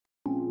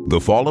The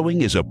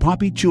following is a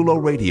Papi Chulo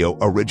Radio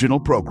original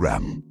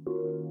program.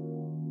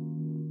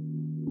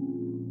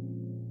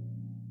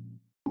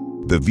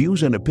 The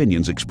views and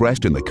opinions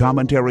expressed in the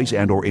commentaries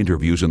and/or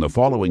interviews in the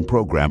following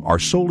program are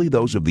solely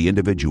those of the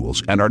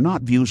individuals and are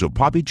not views of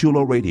Papi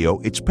Chulo Radio,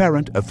 its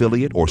parent,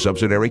 affiliate, or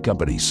subsidiary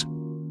companies.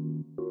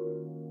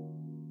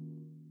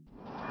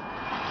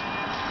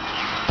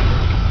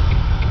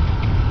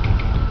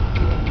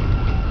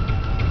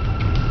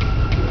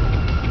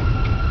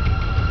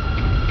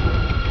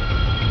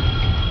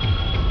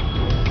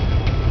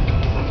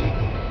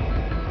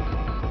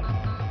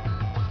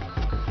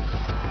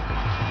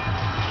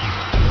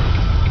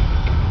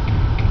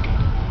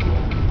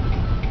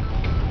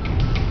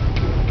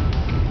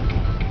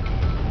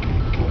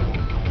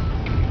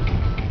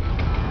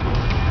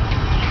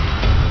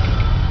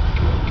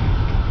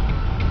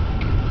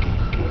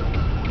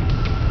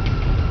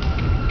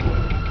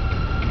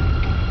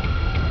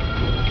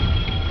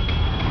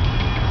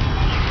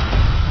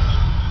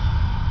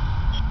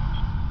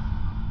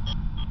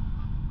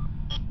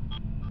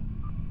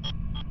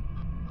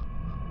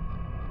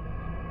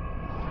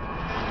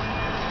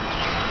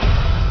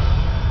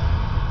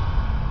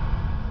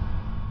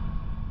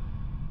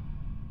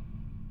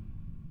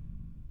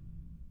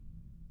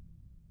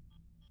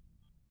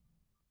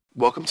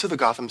 Welcome to the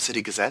Gotham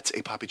City Gazette,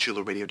 a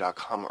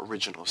PapiChuloRadio.com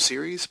original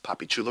series,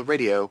 Papi Chulo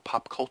Radio,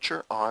 Pop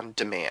Culture on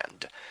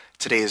Demand.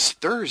 Today is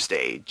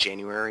Thursday,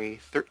 January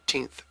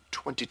 13th,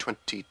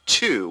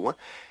 2022,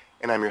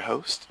 and I'm your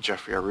host,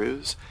 Jeffrey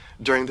Aruz.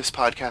 During this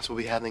podcast, we'll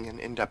be having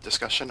an in-depth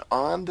discussion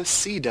on the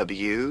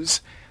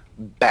CW's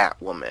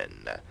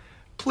Batwoman.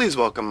 Please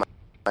welcome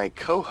my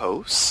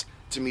co-hosts,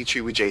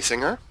 Dimitri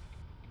Wijaysinger.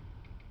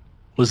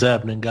 What's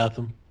happening,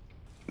 Gotham?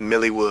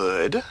 Millie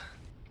Wood.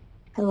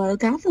 Hello,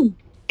 Gotham.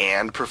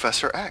 And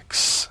Professor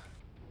X.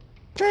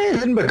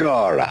 And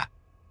Bagora.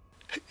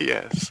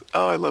 Yes.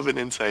 Oh, I love an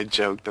inside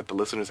joke that the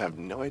listeners have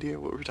no idea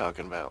what we're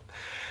talking about.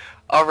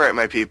 All right,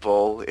 my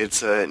people.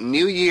 It's a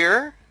new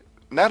year.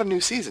 Not a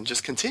new season,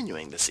 just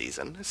continuing the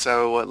season.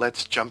 So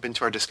let's jump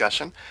into our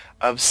discussion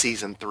of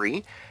Season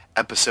 3,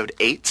 Episode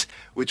 8,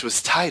 which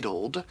was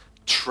titled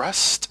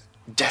Trust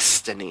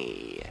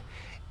Destiny,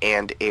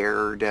 and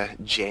aired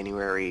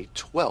January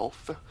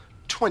 12th,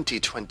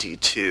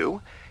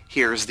 2022.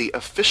 Here's the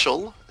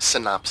official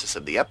synopsis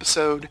of the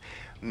episode.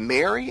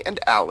 Mary and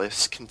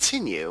Alice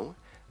continue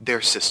their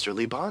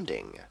sisterly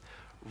bonding.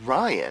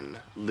 Ryan,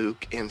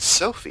 Luke, and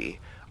Sophie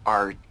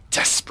are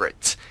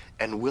desperate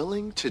and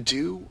willing to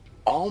do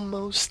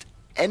almost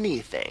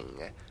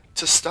anything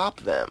to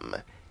stop them,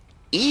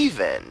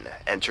 even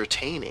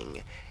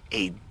entertaining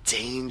a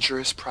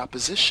dangerous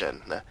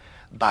proposition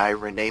by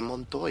Renee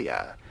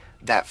Montoya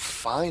that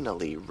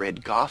finally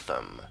rid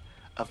Gotham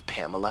of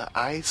Pamela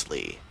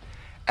Isley.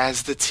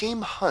 As the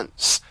team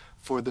hunts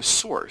for the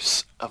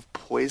source of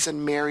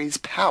Poison Mary's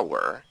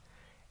power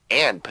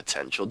and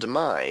potential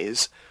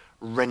demise,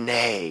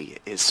 Renee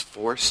is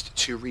forced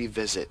to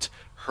revisit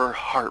her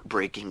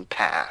heartbreaking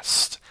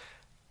past.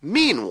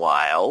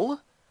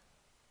 Meanwhile,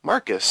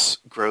 Marcus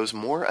grows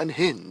more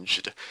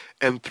unhinged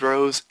and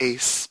throws a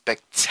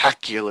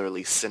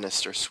spectacularly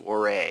sinister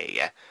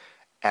soiree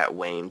at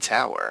Wayne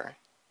Tower,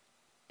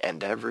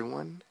 and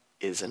everyone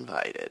is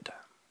invited.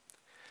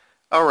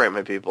 All right,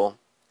 my people.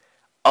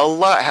 A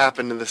lot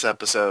happened in this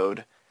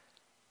episode.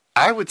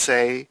 I would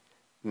say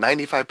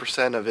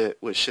 95% of it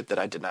was shit that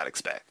I did not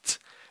expect.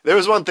 There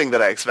was one thing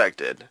that I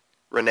expected.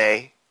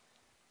 Renee,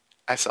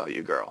 I saw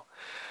you, girl.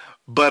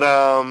 But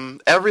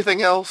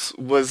everything else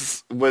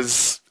was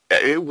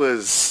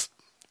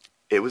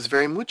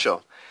very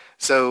mucho.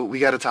 So we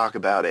got to talk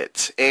about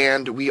it.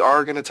 And we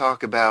are going to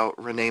talk about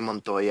Renee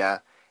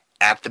Montoya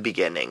at the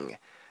beginning,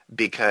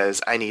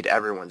 because I need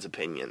everyone's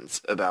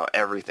opinions about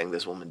everything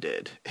this woman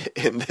did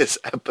in this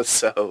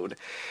episode.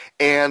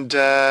 And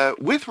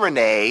with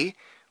Renee,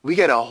 we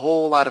get a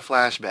whole lot of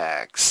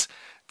flashbacks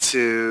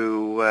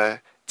to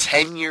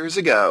 10 years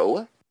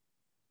ago.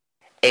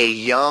 A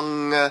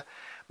young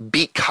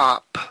beat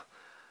cop,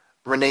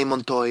 Renee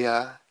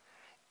Montoya,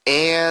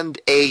 and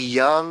a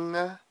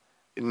young,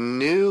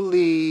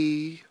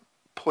 newly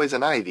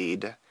poison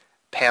ivied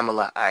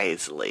Pamela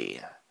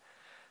Isley.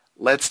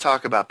 Let's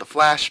talk about the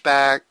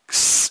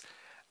flashbacks.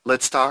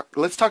 Let's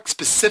talk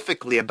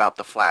specifically about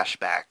the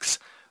flashbacks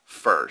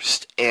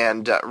first.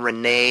 And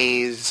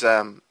Renee's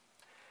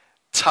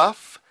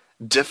tough,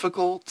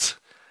 difficult,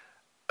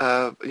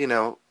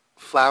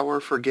 flower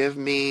forgive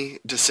me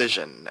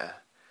decision.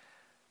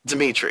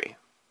 Dimitri,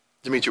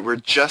 we're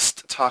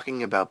just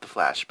talking about the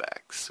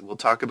flashbacks. We'll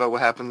talk about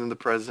what happened in the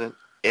present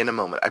in a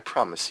moment. I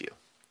promise you.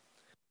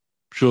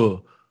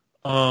 Sure.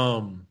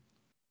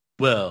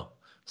 Well,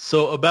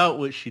 so about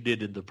what she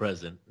did in the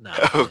present. Now,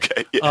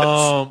 okay.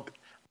 Yes.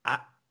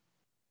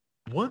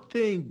 One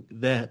thing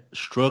that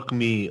struck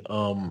me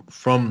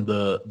from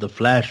the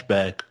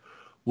flashback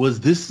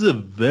was this is a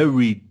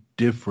very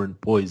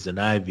different Poison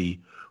Ivy.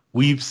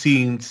 We've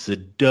seen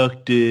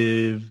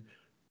seductive,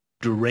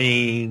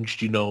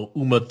 deranged,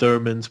 Uma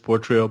Thurman's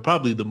portrayal,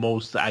 probably the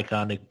most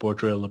iconic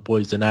portrayal of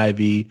Poison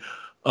Ivy.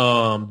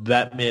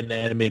 Batman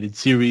animated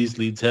series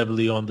leads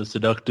heavily on the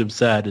seductive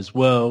side as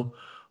well.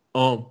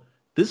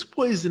 This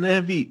Poison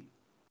Ivy,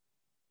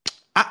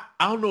 I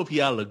don't know if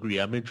y'all agree.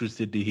 I'm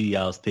interested to hear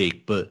y'all's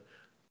take, but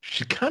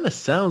she kind of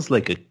sounds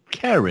like a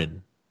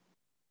Karen.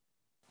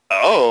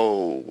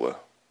 Oh.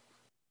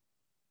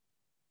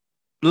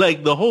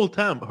 Like the whole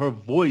time, her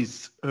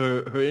voice,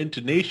 her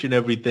intonation,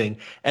 everything.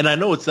 And I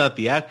know it's not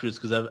the actress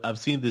because I've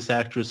seen this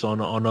actress on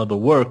other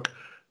work.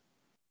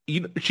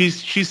 You know, she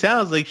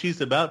sounds like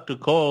she's about to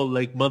call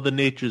like Mother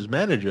Nature's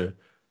manager.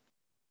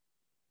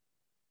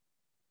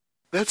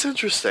 That's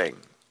interesting.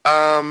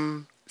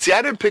 See,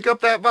 I didn't pick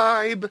up that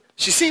vibe.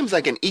 She seems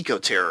like an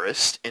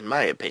eco-terrorist, in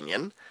my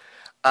opinion.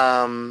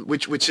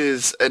 Which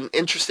is an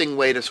interesting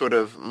way to sort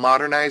of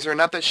modernize her.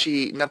 Not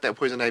that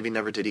Poison Ivy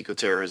never did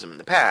eco-terrorism in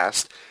the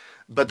past,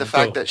 but the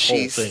fact that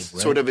she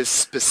sort of is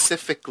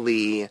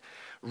specifically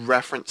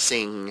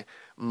referencing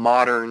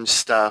modern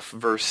stuff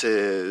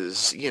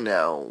versus,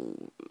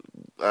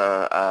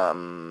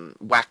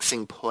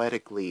 waxing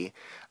poetically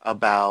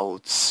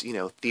about,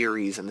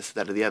 theories and this,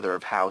 that, or the other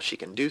of how she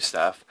can do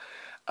stuff.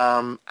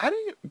 I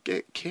didn't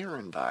get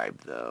Karen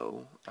vibe,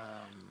 though.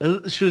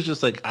 She was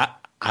just like,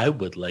 I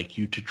would like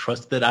you to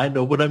trust that I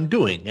know what I'm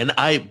doing. And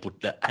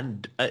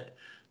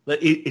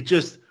it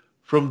just,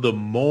 from the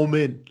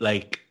moment,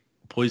 like,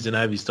 Poison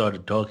Ivy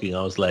started talking,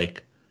 I was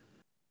like,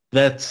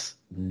 that's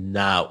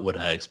not what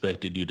I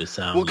expected you to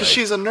sound like. Well, because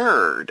she's a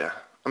nerd.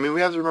 I mean,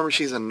 we have to remember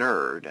she's a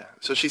nerd.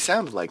 So she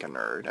sounded like a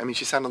nerd. I mean,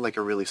 she sounded like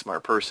a really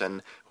smart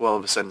person who all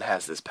of a sudden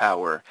has this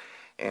power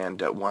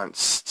and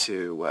wants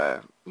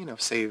to,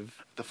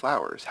 save the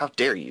flowers. How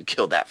dare you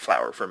kill that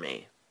flower for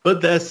me?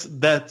 But that's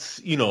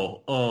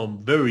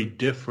very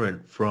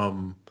different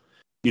from,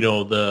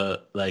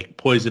 the, like,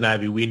 Poison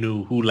Ivy we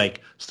knew who, like,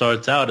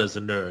 starts out as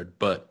a nerd,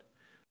 but,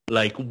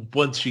 like,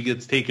 once she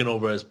gets taken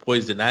over as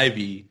Poison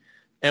Ivy,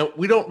 and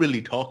we don't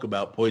really talk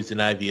about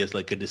Poison Ivy as,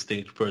 like, a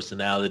distinct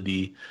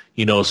personality,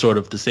 sort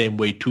of the same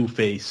way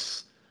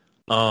Two-Face,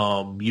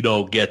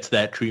 gets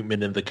that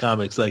treatment in the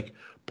comics. Like,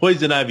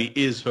 Poison Ivy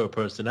is her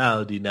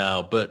personality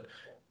now, but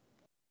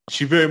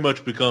she very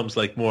much becomes,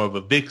 like, more of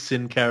a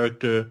vixen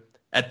character,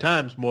 at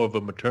times more of a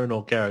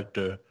maternal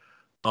character.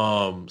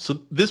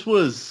 So this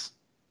was,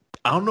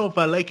 I don't know if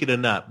I like it or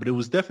not, but it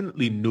was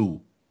definitely new.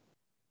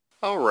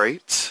 All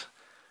right.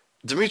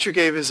 Dimitri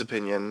gave his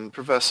opinion.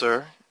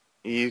 Professor,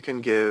 you can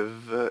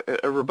give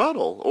a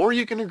rebuttal, or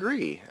you can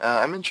agree.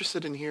 I'm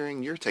interested in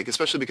hearing your take,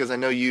 especially because I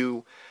know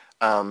you,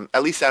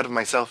 at least out of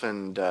myself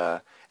and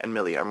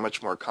Millie, are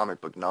much more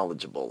comic book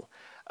knowledgeable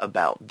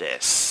about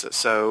this.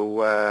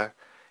 So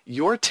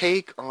your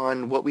take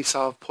on what we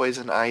saw of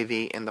Poison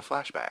Ivy in the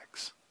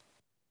flashbacks.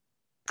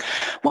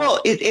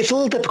 Well, it's a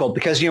little difficult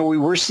because, we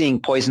were seeing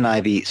Poison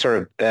Ivy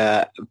sort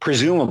of,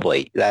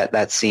 presumably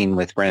that scene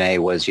with Renee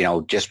was,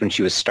 just when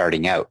she was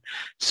starting out.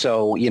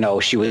 So,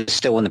 she was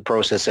still in the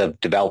process of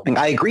developing.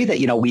 I agree that,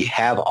 we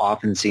have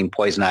often seen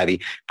Poison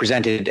Ivy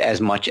presented as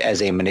much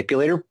as a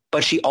manipulator,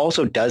 but she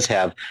also does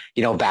have,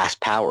 vast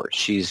powers.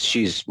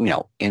 She's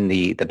in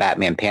the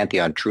Batman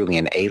pantheon, truly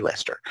an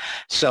A-lister.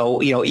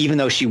 So, even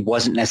though she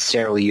wasn't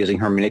necessarily using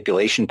her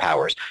manipulation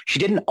powers, she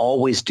didn't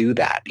always do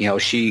that.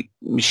 She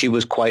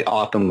was quite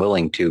often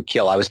willing to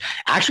kill. I was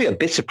actually a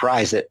bit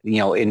surprised that,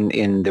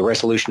 in the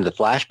resolution of the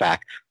flashback,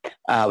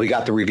 we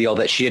got the reveal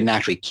that she didn't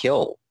actually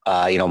kill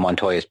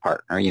Montoya's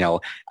partner,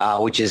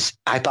 which is,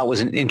 I thought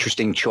was an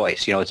interesting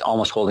choice. It's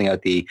almost holding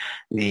out the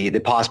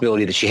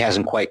possibility that she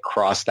hasn't quite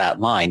crossed that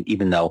line,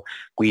 even though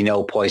we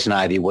know Poison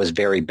Ivy was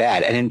very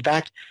bad. And in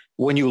fact,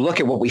 when you look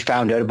at what we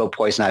found out about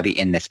Poison Ivy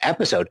in this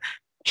episode,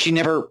 she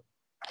never,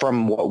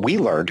 from what we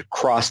learned,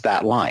 crossed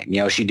that line.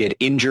 She did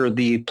injure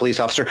the police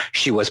officer.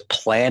 She was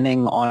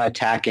planning on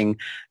attacking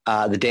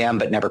the dam,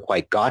 but never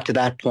quite got to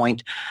that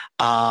point.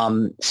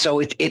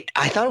 So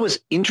I thought it was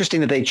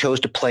interesting that they chose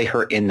to play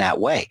her in that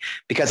way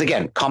because,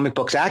 again, comic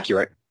books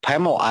accurate.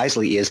 Pamela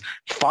Isley is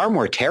far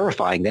more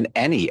terrifying than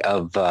any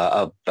of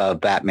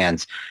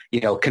Batman's,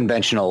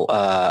 conventional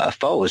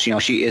foes.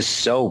 She is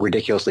so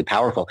ridiculously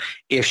powerful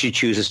if she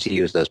chooses to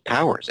use those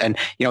powers. And,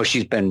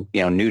 she's been,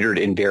 neutered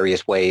in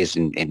various ways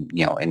and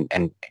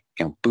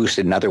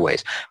boosted in other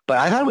ways. But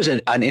I thought it was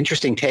an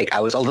interesting take.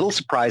 I was a little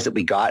surprised that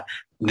we got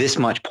this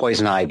much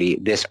Poison Ivy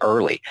this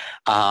early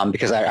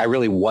because I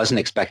really wasn't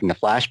expecting the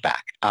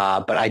flashback.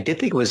 But I did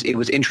think it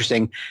was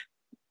interesting,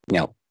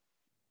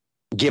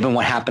 given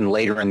what happened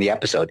later in the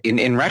episode.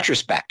 In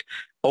retrospect,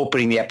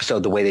 opening the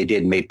episode the way they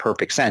did made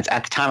perfect sense.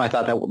 At the time, I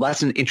thought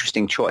that's an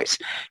interesting choice,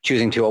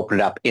 choosing to open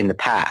it up in the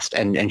past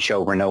and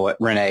show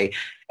Renee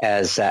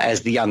as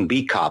the young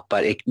beat cop.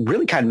 But it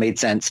really kind of made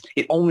sense.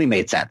 It only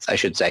made sense, I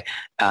should say,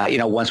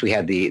 once we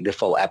had the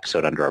full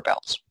episode under our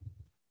belts.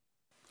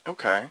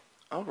 Okay.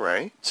 All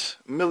right.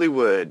 Millie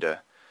Wood,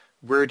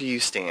 where do you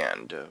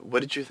stand?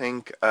 What did you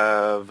think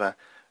of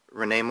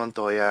Renee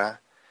Montoya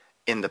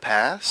in the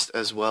past,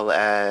 as well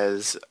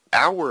as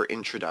our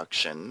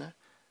introduction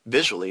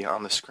visually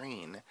on the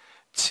screen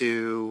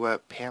to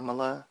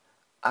Pamela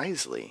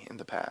Isley in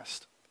the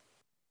past?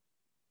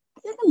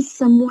 feel like I'm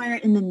somewhere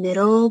in the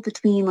middle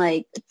between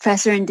like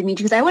Professor and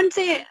Dimitri, because I wouldn't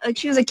say like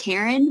she was a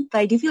Karen, but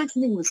I do feel like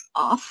something was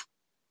off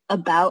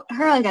about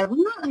her. Like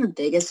I'm not her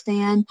biggest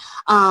fan.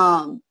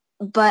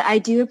 But I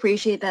do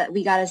appreciate that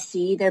we got to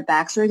see their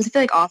backstory, because I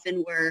feel like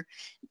often we're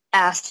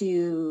asked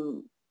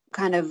to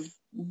kind of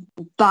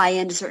buy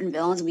into certain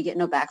villains and we get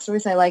no backstory.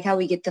 So I like how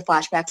we get the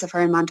flashbacks of her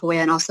and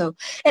Montoya, and also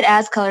it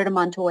adds color to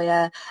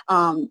Montoya.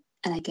 And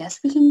I guess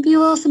we can be a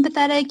little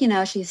sympathetic. You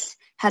know, she's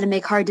had to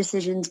make hard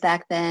decisions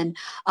back then.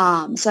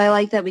 So I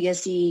like that we get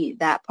to see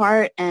that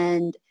part.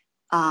 And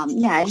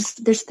there's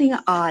something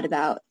odd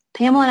about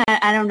Pamela, and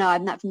I don't know,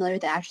 I'm not familiar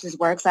with the actress's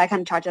work, so I kind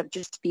of charged up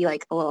just to be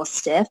like a little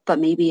stiff, but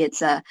maybe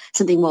it's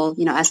something we'll,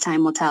 as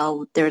time will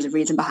tell, there's a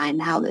reason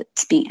behind how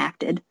it's being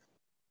acted.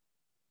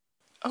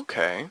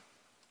 Okay.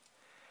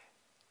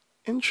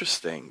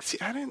 Interesting. See,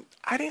 I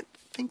didn't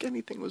think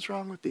anything was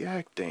wrong with the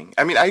acting.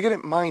 I mean, I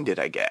didn't mind it,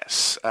 I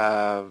guess.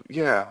 I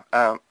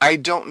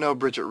don't know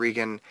Bridget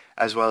Regan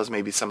as well as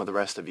maybe some of the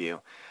rest of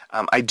you.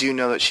 I do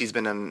know that she's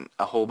been in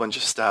a whole bunch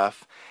of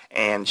stuff,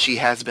 and she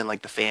has been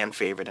like the fan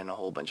favorite in a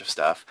whole bunch of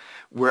stuff.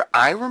 Where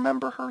I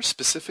remember her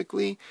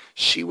specifically,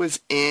 she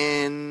was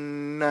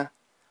in,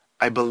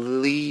 I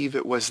believe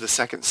it was the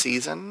second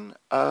season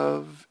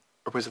of,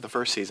 or was it the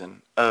first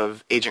season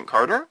of Agent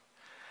Carter?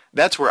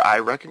 That's where I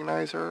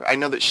recognize her. I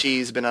know that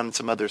she's been on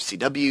some other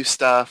CW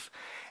stuff,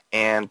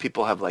 and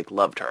people have like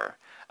loved her.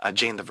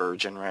 Jane the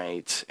Virgin,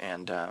 right?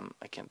 And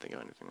I can't think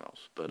of anything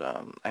else, but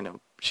I know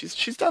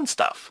she's done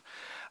stuff.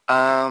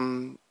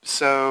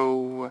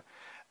 So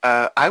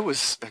I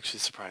was actually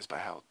surprised by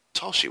how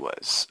tall she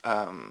was.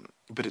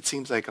 But it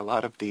seems like a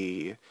lot of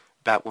the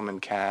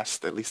Batwoman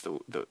cast, at least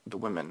the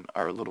women,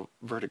 are a little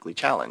vertically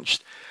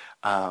challenged.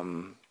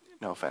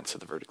 No offense to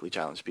the vertically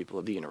challenged people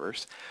of the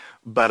universe,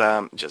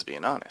 but just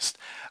being honest.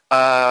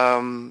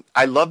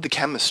 I love the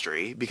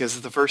chemistry because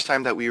it's the first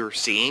time that we were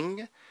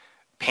seeing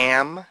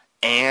Pam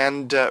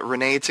and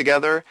Renee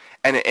together,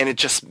 and it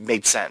just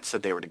made sense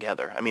that they were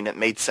together. I mean, it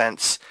made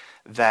sense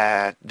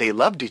that they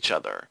loved each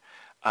other.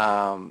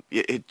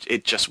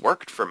 It just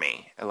worked for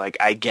me. Like,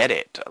 I get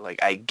it.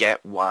 Like, I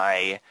get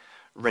why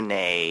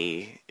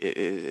Renee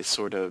is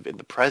sort of in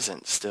the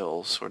present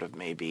still sort of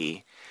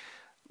maybe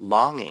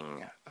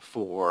longing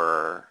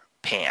for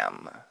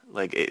Pam.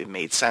 Like, it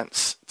made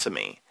sense to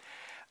me.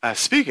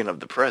 Speaking of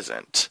the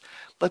present,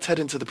 let's head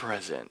into the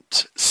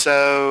present.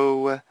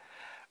 So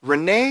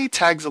Renee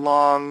tags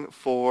along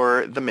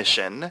for the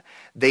mission.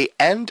 They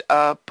end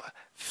up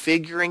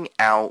figuring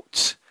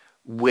out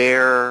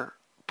where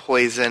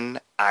Poison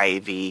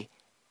Ivy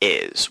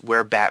is,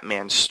 where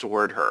Batman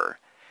stored her.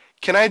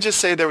 Can I just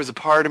say there was a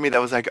part of me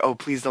that was like, oh,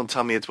 please don't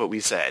tell me it's what we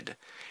said.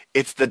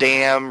 It's the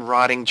damn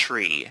rotting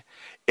tree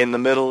in the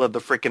middle of the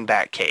frickin'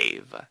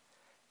 Batcave.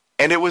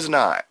 And it was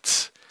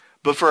not.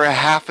 But for a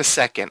half a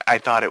second, I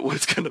thought it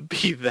was going to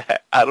be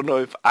that. I don't know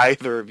if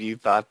either of you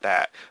thought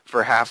that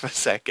for half a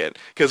second,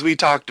 because we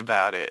talked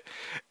about it.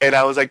 And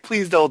I was like,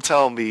 please don't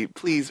tell me.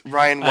 Please,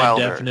 Ryan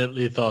Wilder. I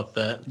definitely thought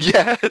that.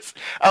 Yes.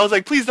 I was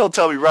like, please don't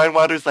tell me. Ryan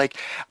Wilder's like,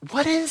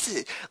 what is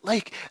it?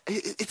 Like,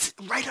 it's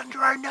right under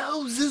our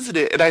nose, isn't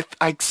it? And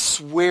I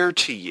swear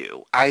to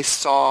you, I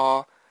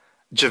saw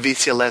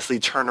Javicia Leslie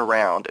turn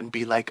around and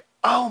be like,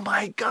 oh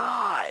my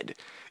God.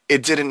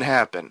 It didn't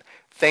happen.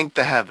 Thank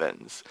the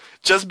heavens.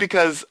 Just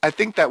because I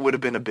think that would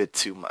have been a bit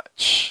too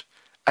much.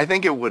 I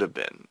think it would have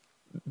been.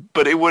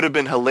 But it would have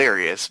been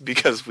hilarious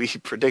because we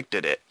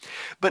predicted it.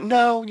 But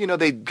no,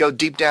 they go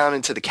deep down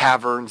into the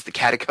caverns, the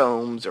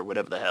catacombs, or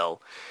whatever the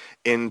hell,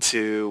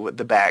 into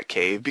the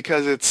Batcave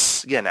because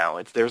it's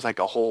there's like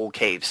a whole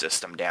cave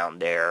system down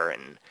there,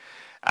 and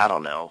I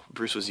don't know.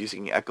 Bruce was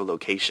using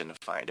echolocation to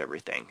find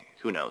everything.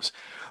 Who knows?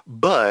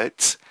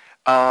 But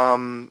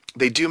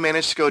they do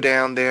manage to go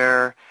down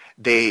there.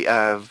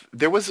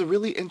 There was a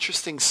really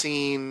interesting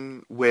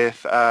scene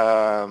with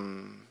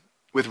Ryan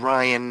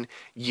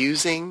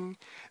using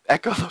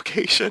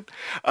echolocation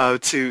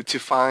to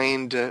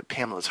find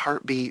Pamela's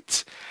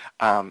heartbeat.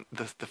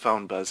 The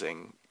phone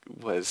buzzing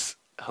was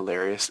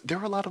hilarious. There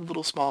were a lot of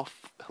little small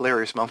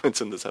hilarious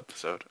moments in this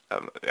episode.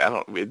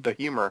 The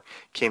humor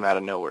came out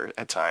of nowhere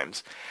at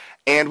times,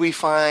 and we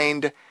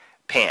find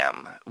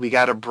Pam. We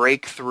got to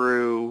break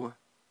through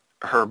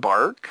her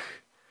bark.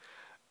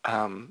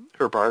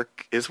 Her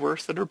bark is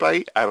worse than her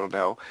bite. I don't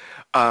know.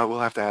 We'll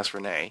have to ask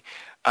Renee.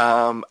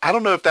 I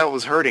don't know if that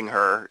was hurting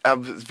her. I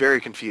was very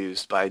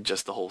confused by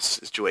just the whole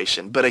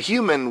situation. But a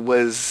human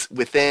was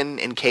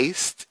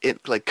encased,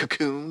 like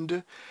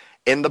cocooned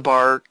in the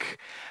bark.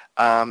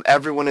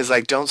 Everyone is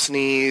like, don't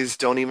sneeze,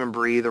 don't even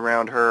breathe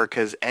around her,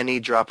 because any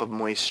drop of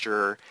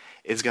moisture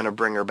is going to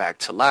bring her back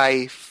to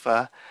life.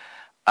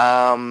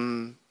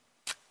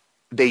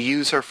 They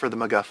use her for the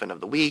MacGuffin of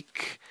the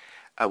week.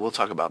 We'll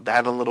talk about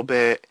that a little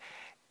bit.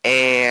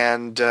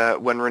 And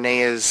when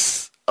Renee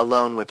is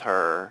alone with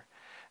her,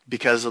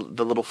 because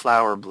the little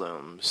flower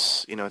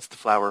blooms, it's the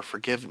flower of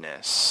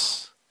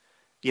forgiveness.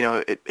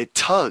 It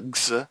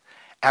tugs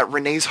at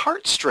Renee's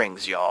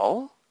heartstrings,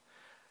 y'all.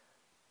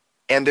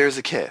 And there's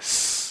a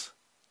kiss.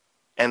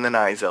 And then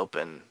eyes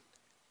open.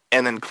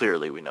 And then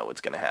clearly we know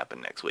what's going to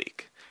happen next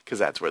week, because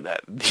that's where the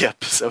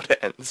episode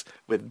ends,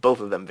 with both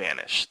of them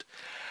vanished.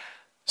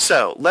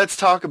 So let's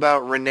talk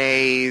about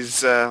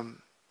Renee's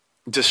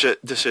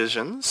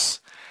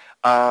decisions.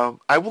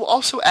 I will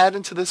also add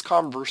into this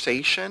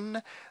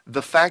conversation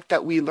the fact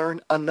that we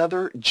learn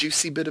another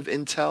juicy bit of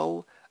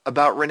intel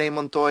about Renee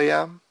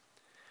Montoya,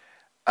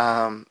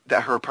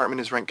 that her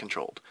apartment is rent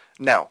controlled.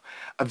 Now,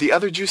 the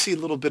other juicy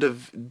little bit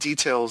of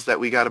details that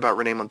we got about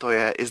Renee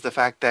Montoya is the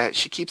fact that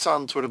she keeps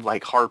on sort of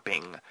like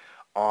harping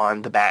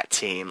on the Bat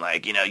team,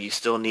 like, you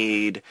still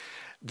need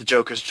the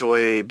Joker's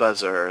Joy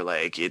buzzer,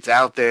 like, it's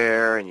out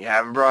there and you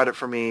haven't brought it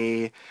for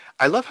me.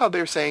 I love how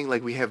they're saying,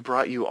 like, we have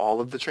brought you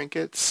all of the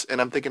trinkets, and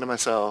I'm thinking to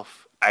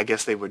myself, I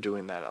guess they were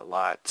doing that a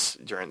lot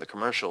during the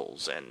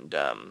commercials and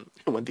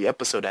when the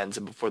episode ends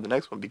and before the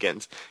next one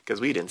begins,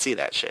 because we didn't see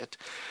that shit.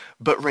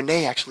 But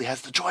Renee actually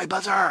has the Joy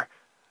buzzer!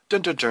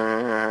 Dun dun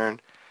dun!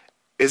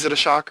 Is it a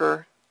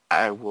shocker?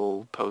 I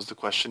will pose the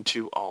question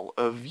to all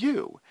of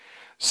you.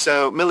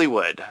 So, Millie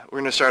Wood, we're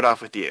going to start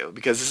off with you,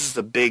 because this is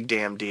a big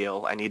damn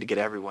deal. I need to get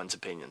everyone's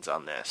opinions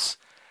on this.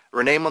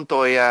 Renee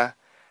Montoya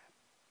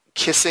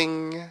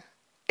kissing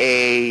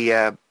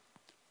a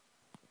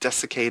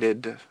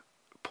desiccated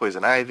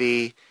Poison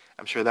Ivy.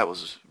 I'm sure that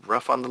was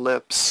rough on the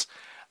lips.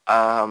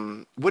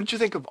 What did you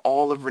think of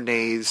all of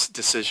Renee's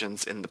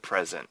decisions in the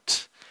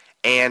present?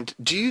 And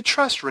do you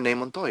trust Renee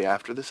Montoya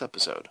after this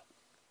episode?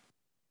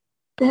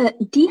 The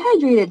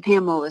dehydrated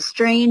Pamela was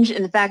strange,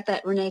 and the fact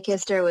that Renee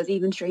kissed her was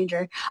even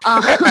stranger.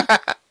 I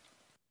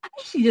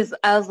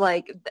was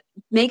like,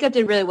 makeup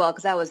did really well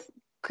because that was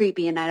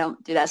creepy, and I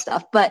don't do that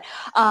stuff. But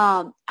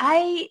I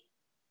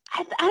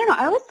don't know.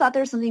 I always thought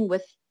there was something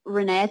with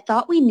Renee. I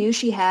thought we knew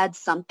she had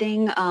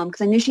something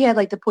because I knew she had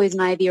like the Poison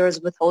Ivy or was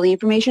withholding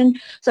information.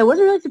 So I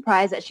wasn't really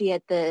surprised that she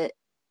had the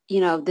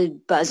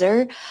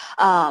buzzer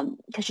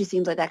because she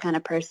seems like that kind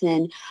of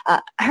person.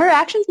 Her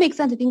actions make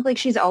sense. I think like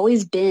she's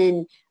always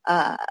been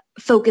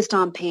focused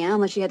on Pam.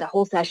 Like she had the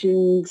whole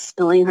session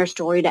spilling her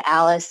story to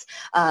Alice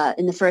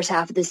in the first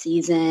half of the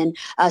season.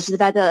 So the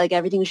fact that like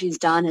everything she's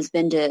done has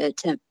been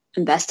to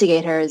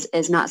investigate her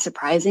is not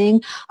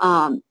surprising.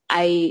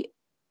 I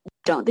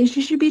don't think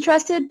she should be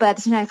trusted, but at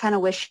the same time, I kind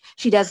of wish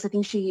she does. I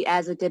think she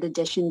adds a good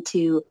addition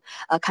to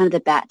kind of the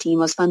Bat team.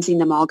 It was fun seeing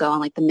them all go on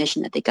like the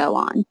mission that they go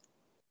on.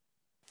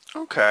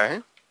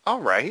 Okay.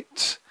 All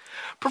right.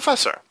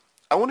 Professor,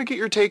 I want to get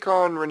your take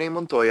on Renee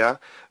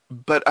Montoya,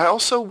 but I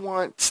also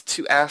want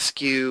to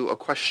ask you a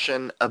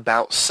question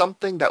about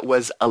something that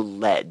was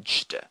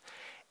alleged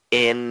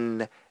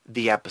in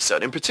the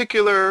episode, in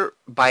particular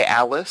by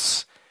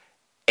Alice.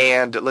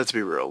 And let's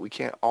be real, we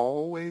can't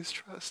always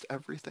trust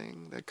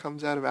everything that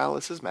comes out of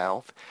Alice's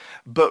mouth.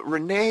 But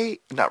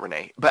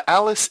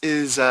Alice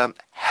is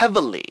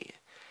heavily,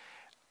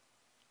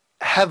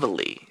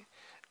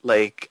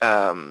 like,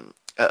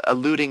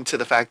 alluding to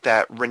the fact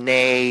that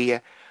Renee,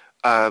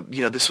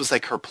 this was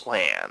like her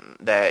plan,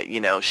 that,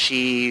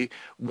 she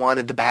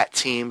wanted the Bat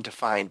team to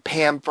find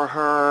Pam for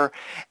her,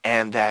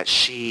 and that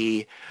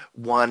she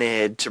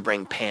wanted to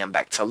bring Pam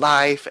back to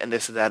life, and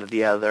this, that, or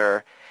the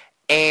other.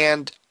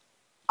 And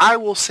I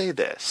will say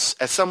this,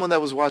 as someone that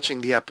was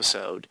watching the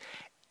episode,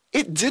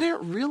 it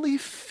didn't really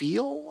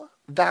feel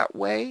that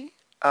way.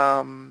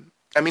 At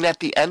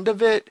the end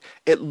of it,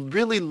 it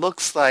really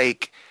looks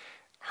like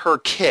her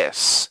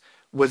kiss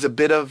was a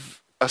bit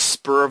of a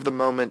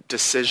spur-of-the-moment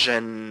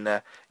decision,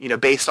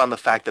 based on the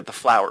fact that the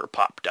flower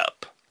popped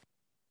up.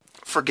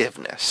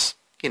 Forgiveness.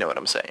 You know what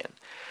I'm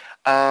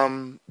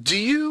saying. Do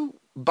you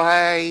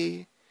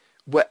buy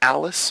what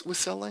Alice was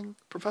selling,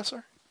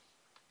 Professor?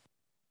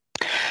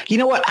 You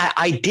know what?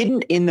 I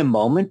didn't in the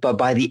moment, but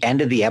by the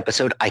end of the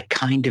episode, I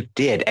kind of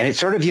did. And it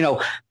sort of,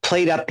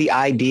 played up the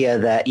idea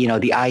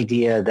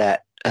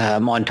that,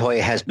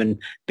 Montoya has been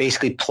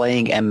basically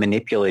playing and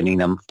manipulating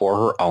them for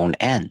her own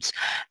ends.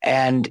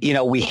 And,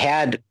 we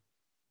had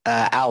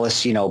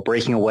Alice,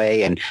 breaking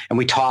away. And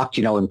we talked,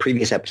 in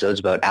previous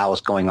episodes about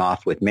Alice going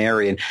off with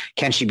Mary and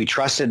can she be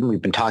trusted? And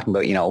we've been talking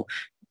about,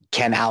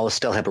 can Alice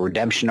still have a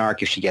redemption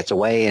arc if she gets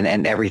away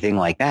and everything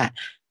like that.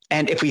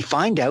 And if we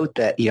find out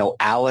that,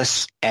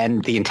 Alice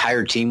and the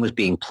entire team was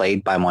being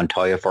played by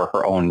Montoya for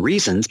her own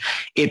reasons,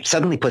 it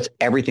suddenly puts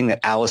everything that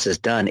Alice has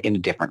done in a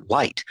different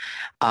light,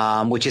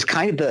 which is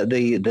kind of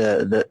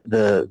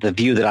the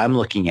view that I'm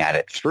looking at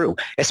it through,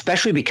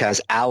 especially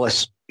because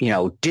Alice,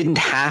 didn't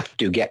have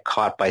to get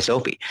caught by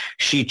Sophie.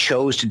 She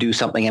chose to do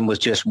something and was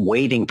just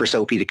waiting for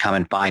Sophie to come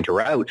and find her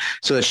out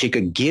so that she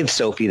could give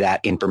Sophie that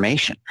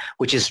information,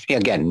 which is,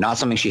 again, not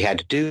something she had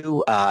to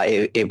do.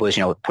 It was,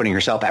 putting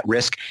herself at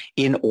risk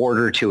in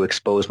order to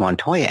expose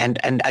Montoya.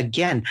 And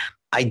again,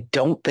 I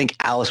don't think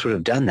Alice would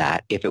have done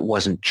that if it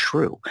wasn't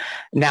true.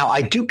 Now,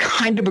 I do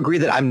kind of agree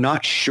that I'm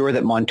not sure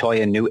that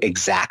Montoya knew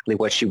exactly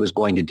what she was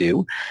going to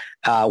do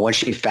when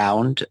she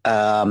found,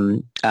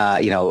 dried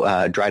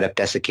up,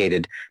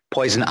 desiccated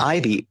Poison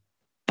Ivy.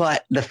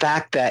 But the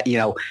fact that,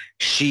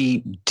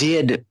 she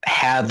did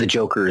have the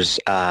Joker's,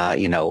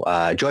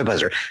 joy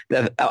buzzer,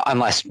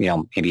 unless,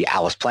 maybe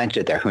Alice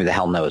planted it there. Who the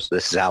hell knows?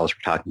 This is Alice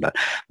we're talking about.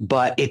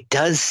 But it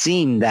does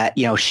seem that,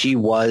 she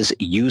was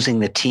using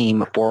the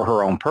team for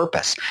her own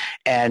purpose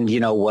and,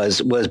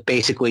 was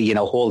basically,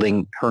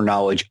 holding her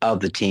knowledge of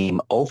the team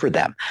over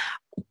them,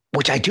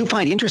 which I do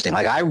find interesting.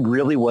 Like, I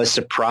really was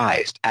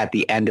surprised at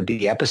the end of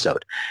the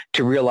episode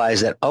to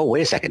realize that, oh,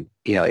 wait a second,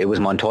 it was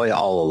Montoya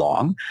all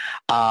along.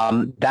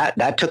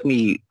 That took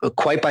me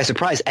quite by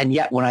surprise. And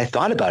yet when I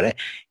thought about it,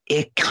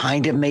 it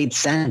kind of made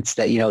sense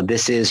that,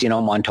 this is,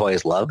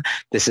 Montoya's love.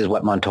 This is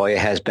what Montoya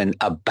has been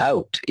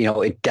about.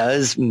 It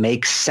does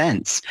make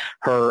sense,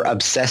 her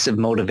obsessive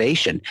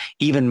motivation,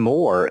 even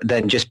more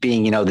than just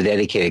being, the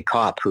dedicated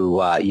cop who,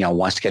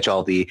 wants to catch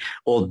all the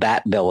old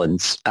Bat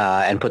villains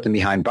and put them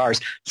behind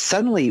bars.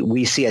 Suddenly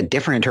we see a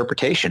different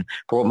interpretation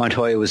for what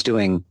Montoya was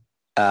doing,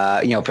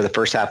 for the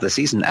first half of the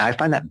season. I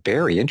find that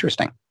very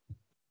interesting.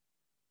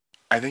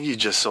 I think you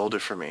just sold it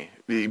for me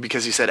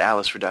because you said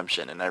Alice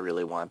Redemption, and I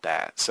really want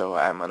that. So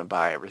I'm going to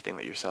buy everything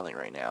that you're selling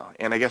right now.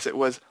 And I guess it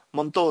was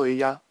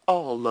Montoya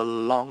all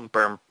along.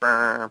 Burm,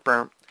 burm,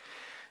 burm.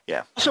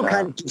 Yeah. Also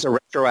kind of gives a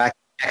retroactive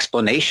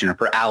explanation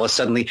for Alice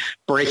suddenly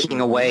breaking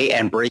away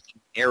and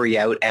breaking Mary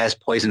out as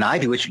Poison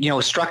Ivy, which,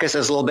 struck us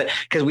as a little bit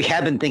because we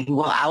had been thinking,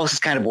 well, Alice is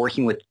kind of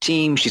working with the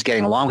team. She's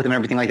getting along with them and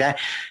everything like that.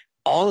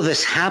 All of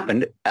this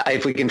happened,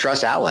 if we can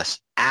trust Alice,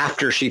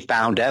 after she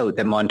found out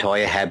that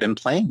Montoya had been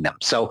playing them.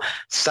 So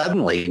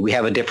suddenly we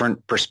have a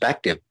different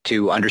perspective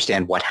to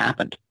understand what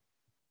happened.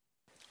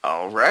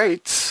 All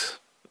right.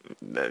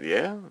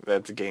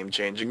 That's a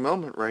game-changing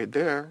moment right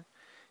there.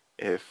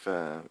 If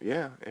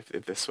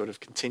this sort of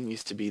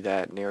continues to be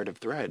that narrative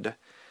thread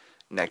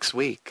next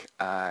week,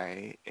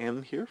 I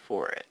am here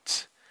for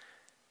it.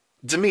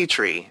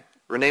 Dimitri,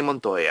 Renee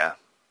Montoya,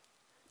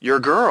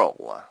 your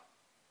girl.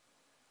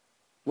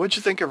 What'd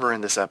you think of her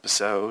in this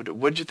episode?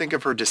 What'd you think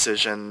of her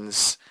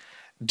decisions?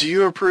 Do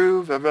you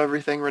approve of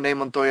everything Renee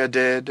Montoya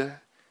did,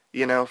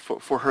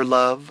 for her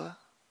love?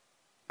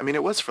 I mean,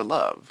 it was for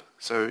love.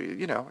 So,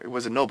 it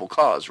was a noble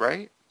cause,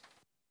 right?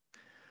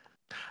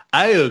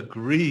 I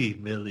agree,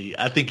 Millie.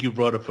 I think you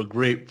brought up a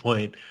great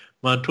point.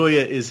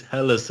 Montoya is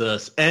hella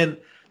sus. And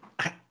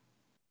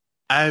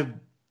I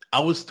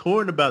was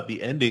torn about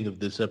the ending of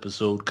this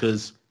episode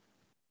because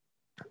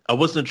I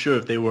wasn't sure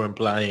if they were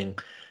implying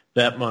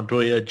that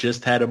Montoya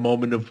just had a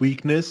moment of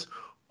weakness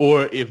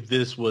or if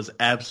this was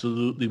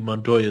absolutely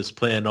Montoya's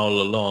plan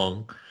all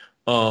along.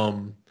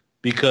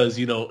 Because,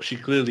 she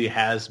clearly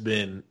has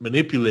been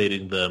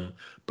manipulating them.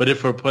 But if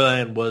her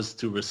plan was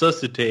to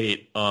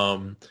resuscitate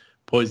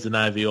Poison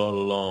Ivy all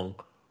along,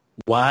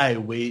 why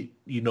wait,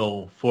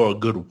 for a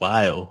good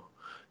while?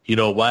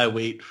 Why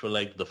wait for,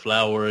 like, the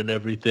flower and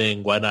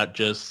everything? Why not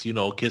just,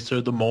 kiss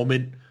her the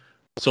moment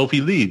Sophie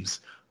leaves?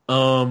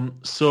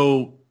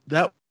 So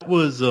that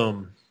was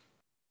a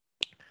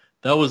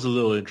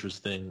little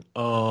interesting.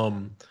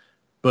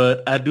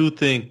 But I do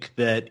think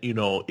that,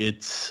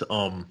 it's,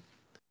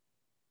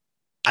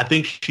 I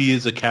think she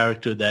is a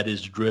character that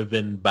is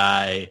driven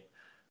by,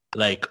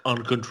 like,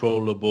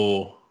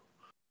 uncontrollable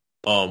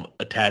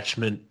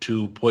attachment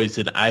to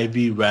Poison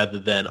Ivy rather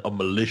than a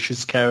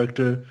malicious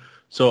character.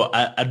 So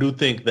I do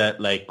think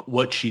that, like,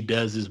 what she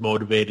does is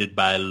motivated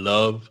by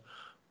love.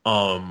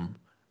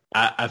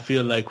 I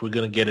feel like we're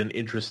going to get an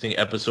interesting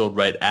episode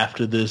right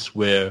after this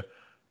where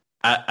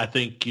I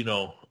think,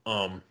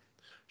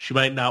 she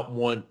might not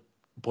want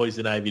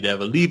Poison Ivy to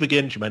ever leave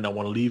again. She might not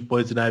want to leave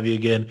Poison Ivy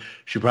again.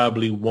 She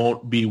probably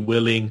won't be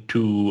willing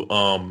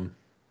to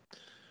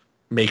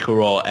make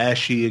her all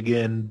ashy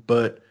again.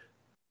 But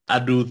I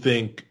do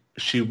think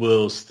she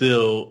will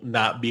still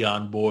not be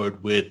on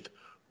board with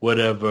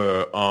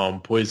whatever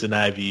Poison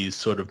Ivy's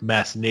sort of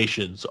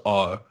machinations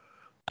are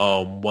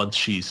once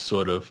she's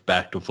sort of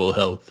back to full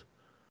health.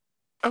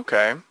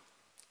 Okay.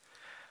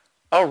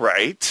 All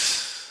right.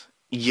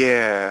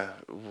 Yeah,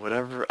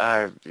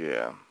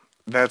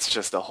 that's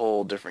just a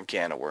whole different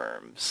can of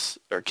worms,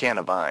 or can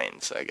of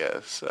vines, I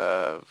guess.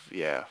 We're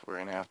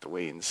going to have to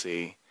wait and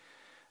see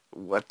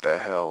what the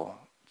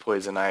hell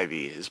Poison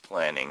Ivy is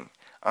planning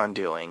on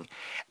doing,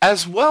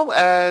 as well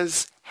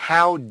as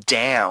how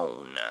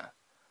down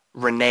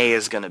Renee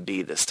is going to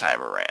be this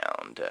time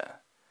around.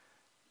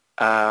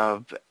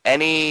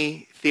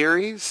 Any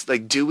theories?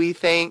 Like, do we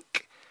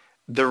think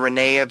the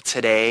Renee of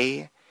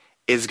today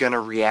is going to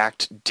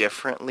react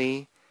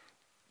differently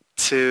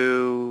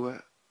to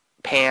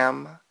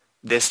Pam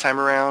this time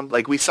around?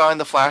 Like we saw in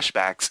the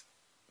flashbacks,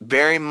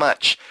 very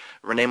much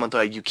Renee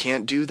Montoya, you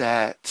can't do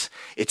that.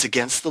 It's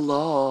against the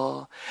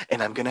law,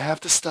 and I'm going to have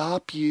to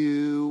stop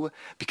you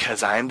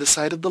because I'm the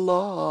side of the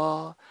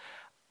law.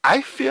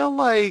 I feel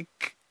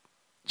like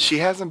she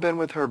hasn't been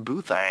with her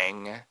boo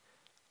thing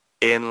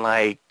in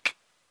like,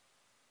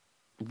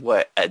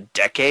 what, a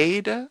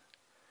decade?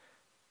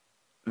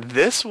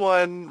 This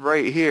one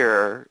right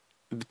here,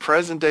 the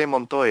present day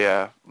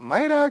Montoya,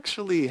 might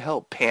actually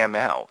help Pam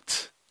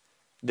out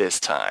this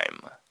time.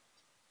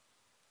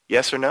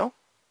 Yes or no?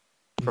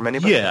 From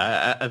anybody?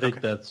 Yeah, I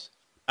think that's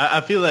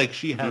I feel like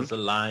she has a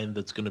line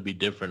that's going to be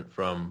different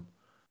from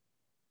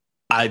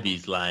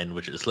Ivy's line,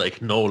 which is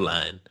like no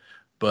line.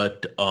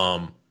 But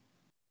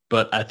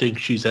I think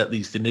she's at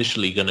least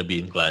initially going to be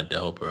inclined to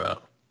help her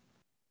out.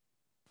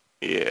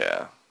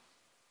 Yeah.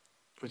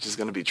 Which is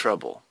going to be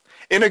trouble.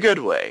 In a good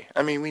way.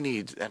 I mean, we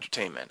need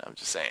entertainment. I'm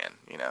just saying,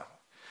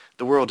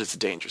 The world is a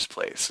dangerous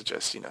place. So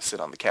just, sit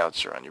on the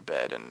couch or on your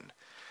bed and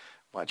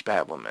watch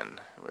Batwoman,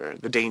 where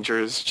the danger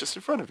is just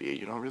in front of you.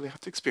 You don't really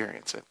have to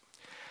experience it.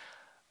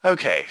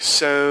 Okay,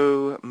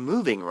 so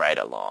moving right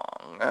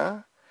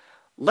along,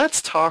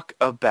 let's talk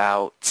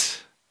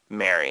about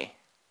Mary.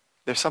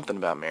 There's something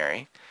about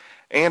Mary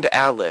and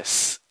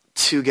Alice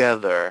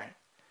together.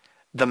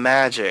 The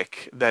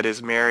magic that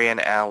is Mary and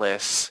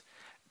Alice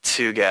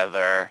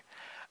together.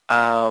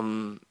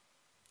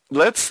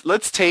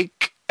 Let's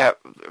take at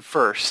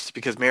first,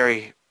 because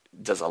Mary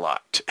does a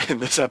lot in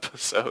this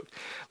episode.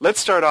 Let's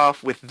start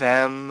off with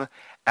them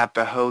at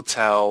the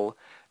hotel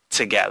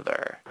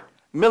together.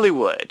 Millie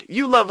Wood,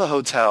 you love a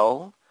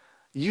hotel.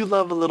 You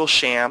love a little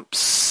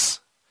champs.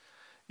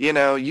 You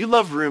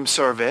love room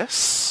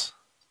service.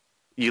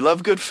 You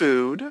love good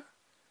food.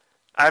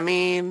 I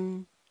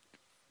mean,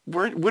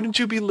 wouldn't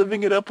you be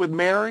living it up with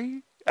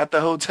Mary at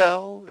the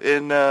hotel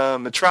in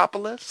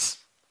Metropolis?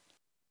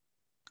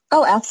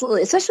 Oh,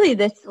 absolutely. Especially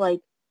this,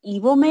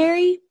 evil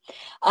Mary.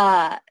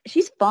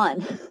 She's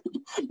fun.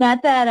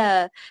 Not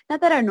that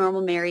our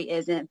normal Mary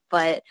isn't,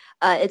 but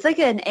it's like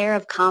an air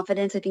of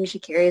confidence I think she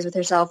carries with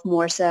herself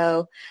more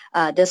so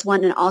this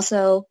one. And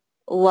also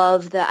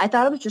love I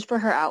thought it was just for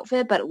her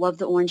outfit, but love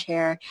the orange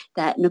hair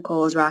that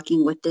Nicole is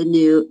rocking with the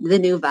new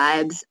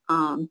vibes.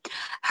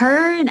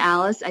 Her and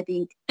Alice, I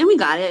think, and we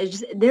got it. It's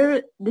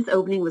just this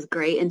opening was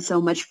great and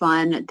so much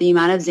fun. The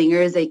amount of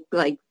zingers they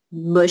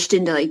mushed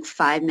into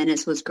 5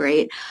 minutes was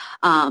great.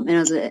 And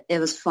it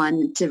was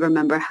fun to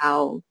remember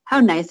how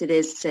nice it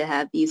is to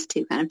have these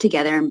two kind of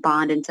together and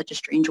bond in such a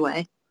strange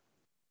way.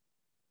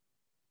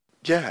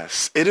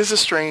 Yes, it is a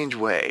strange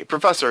way.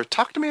 Professor,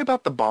 talk to me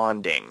about the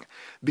bonding,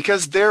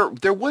 because there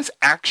was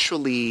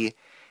actually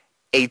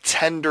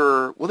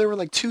there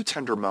were two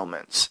tender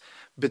moments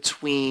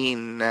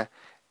between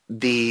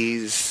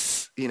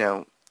these,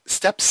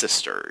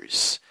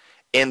 stepsisters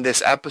in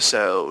this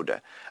episode.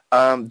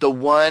 The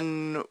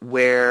one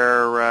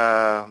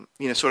where,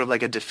 sort of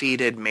like a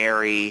defeated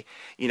Mary,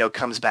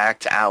 comes back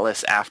to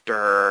Alice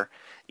after,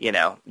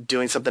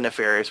 doing something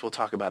nefarious. We'll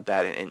talk about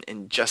that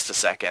in just a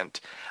second.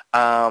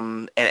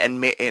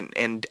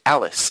 And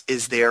Alice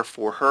is there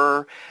for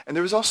her. And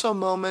there was also a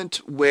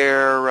moment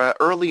where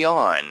early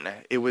on,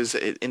 it was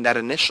in that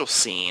initial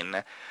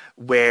scene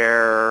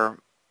where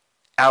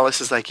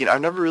Alice is like, I've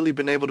never really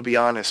been able to be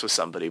honest with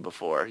somebody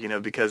before,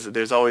 because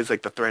there's always the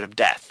threat of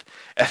death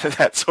and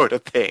that sort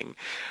of thing.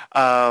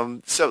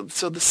 So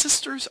the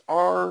sisters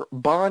are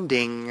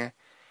bonding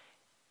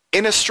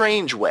in a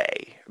strange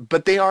way,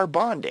 but they are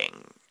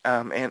bonding.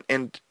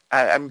 And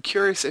I'm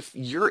curious if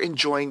you're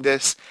enjoying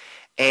this,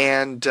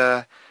 and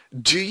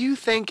do you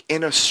think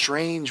in a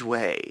strange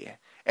way,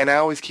 and I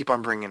always keep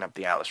on bringing up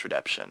the Alice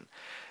redemption,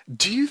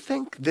 do you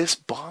think this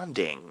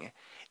bonding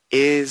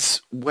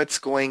is what's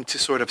going to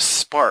sort of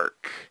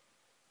spark,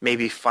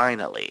 maybe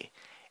finally,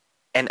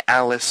 an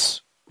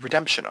Alice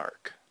redemption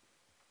arc?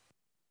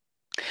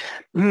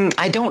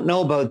 I don't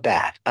know about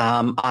that.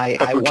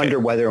 I wonder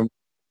whether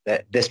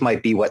this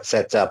might be what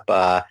sets up,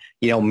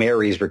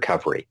 Mary's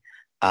recovery.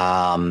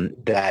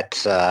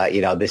 This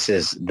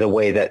is the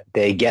way that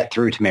they get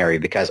through to Mary,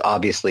 because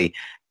obviously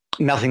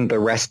nothing the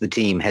rest of the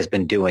team has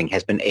been doing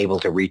has been able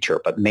to reach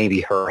her, but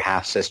maybe her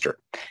half-sister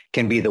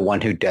can be the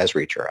one who does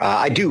reach her.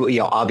 I do,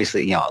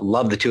 obviously,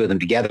 love the two of them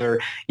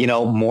together,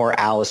 more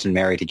Alice and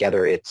Mary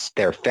together.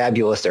 They're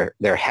fabulous.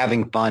 They're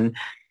having fun.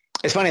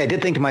 It's funny. I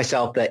did think to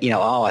myself that,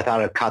 I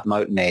thought I'd caught them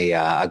out in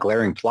a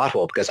glaring plot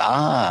hole because,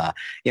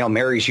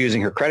 Mary's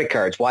using her credit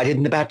cards. Why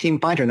didn't the Bat Team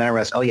find her? And then I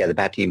realized, the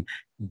Bat Team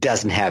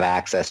doesn't have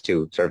access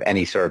to sort of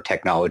any sort of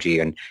technology,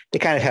 and they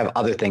kind of have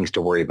other things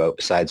to worry about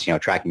besides,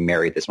 tracking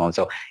Mary at this moment.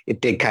 So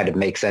it did kind of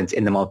make sense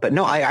in the moment. But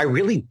no, I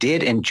really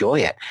did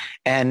enjoy it.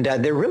 And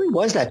there really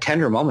was that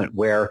tender moment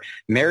where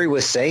Mary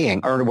was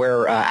saying, or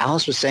where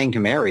Alice was saying to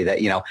Mary that,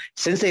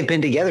 since they've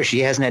been together, she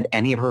hasn't had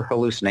any of her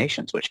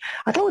hallucinations, which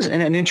I thought was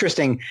an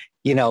interesting,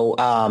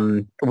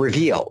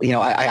 reveal.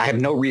 I have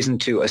no reason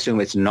to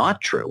assume it's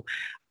not true.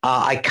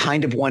 I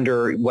kind of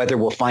wonder whether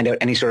we'll find out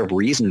any sort of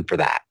reason for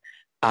that.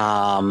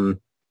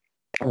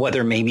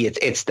 Whether maybe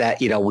it's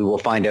that, we will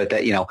find out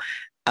that,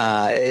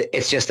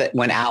 it's just that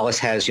when Alice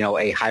has,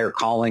 a higher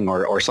calling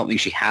or something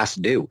she has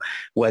to do,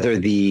 whether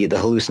the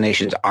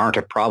hallucinations aren't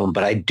a problem.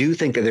 But I do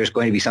think that there's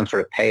going to be some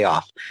sort of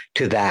payoff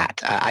to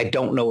that. I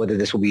don't know whether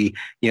this will be,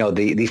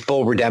 the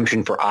full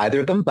redemption for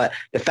either of them. But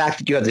the fact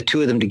that you have the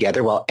two of them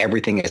together while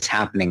everything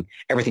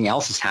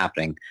else is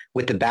happening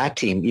with the Bat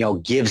Team,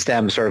 gives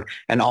them sort of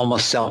an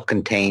almost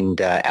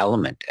self-contained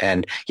element.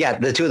 And yeah,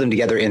 the two of them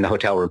together in the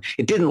hotel room,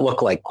 it didn't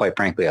look like, quite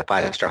frankly, a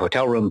 5-star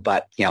hotel room,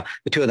 but,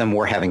 the two of them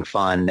were having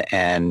fun.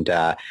 And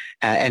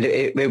and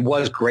it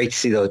was great to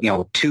see those,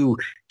 two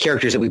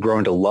characters that we've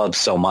grown to love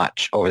so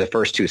much over the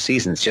first two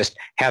seasons, just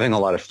having a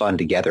lot of fun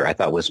together. I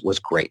thought was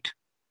great.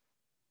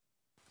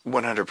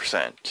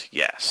 100%,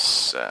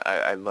 yes.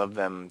 I love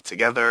them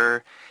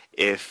together.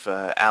 If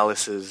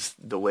Alice is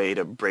the way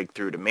to break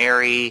through to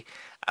Mary,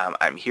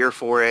 I'm here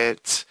for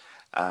it.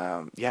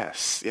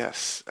 Yes.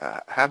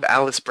 Have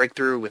Alice break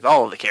through with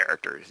all of the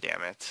characters,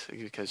 damn it,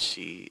 because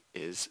she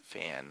is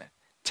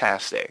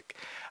fantastic.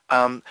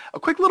 A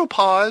quick little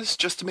pause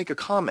just to make a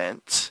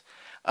comment,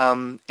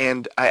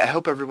 and I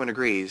hope everyone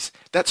agrees.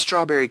 That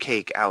strawberry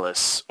cake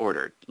Alice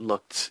ordered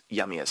looked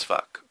yummy as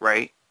fuck,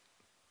 right?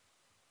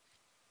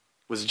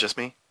 Was it just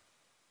me?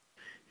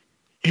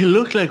 It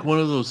looked like one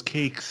of those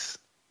cakes.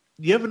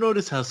 You ever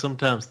notice how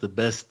sometimes the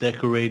best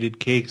decorated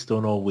cakes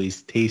don't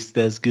always taste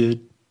as good?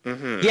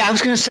 Mm-hmm. Yeah, I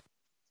was going to say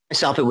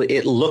myself,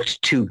 it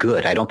looked too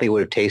good. I don't think it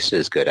would have tasted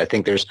as good. I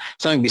think there's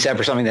something to be said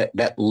for something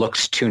that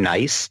looks too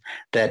nice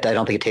that I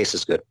don't think it tastes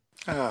as good.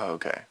 Oh,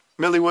 okay.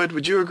 Milliewood,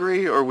 would you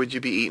agree, or would you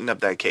be eating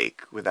up that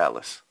cake with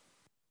Alice?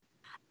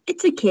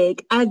 It's a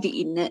cake. I'd be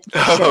eating it.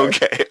 Sure.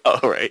 Okay,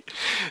 all right.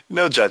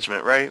 No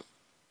judgment, right?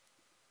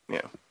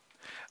 Yeah.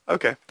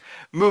 Okay.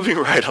 Moving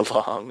right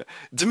along.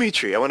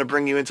 Dimitri, I want to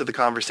bring you into the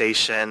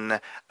conversation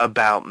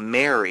about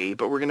Mary,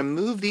 but we're going to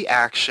move the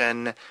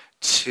action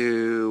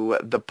to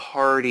the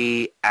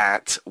party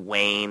at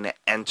Wayne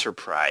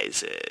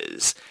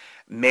Enterprises.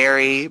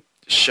 Mary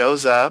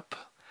shows up.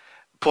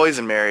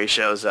 Poison Mary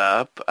shows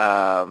up.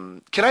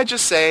 Can I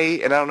just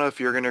say, and I don't know if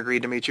you're going to agree,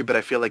 Dimitri, but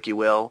I feel like you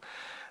will,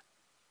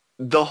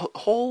 the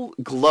whole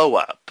glow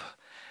up,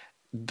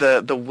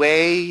 the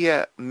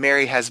way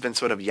Mary has been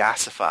sort of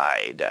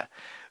yassified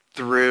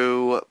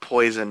through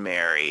Poison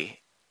Mary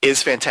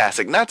is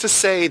fantastic. Not to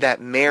say that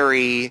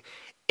Mary,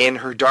 in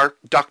her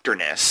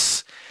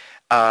doctorness,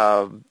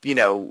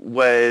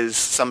 was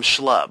some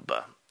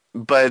schlub.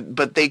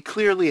 But they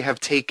clearly have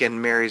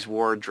taken Mary's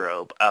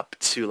wardrobe up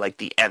to like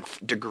the nth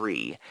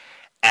degree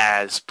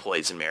as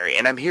Poison Mary,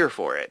 and I'm here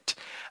for it.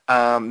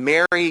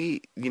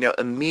 Mary,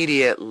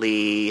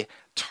 immediately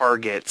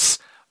targets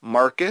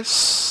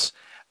Marcus.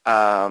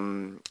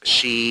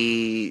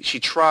 She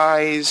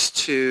tries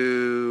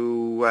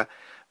to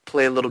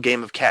play a little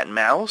game of cat and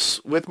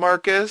mouse with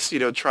Marcus,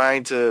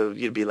 trying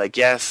to be like,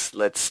 yes,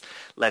 let's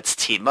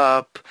team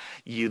up.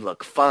 You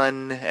look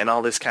fun and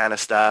all this kind of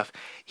stuff.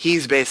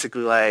 He's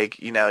basically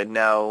like,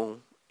 no,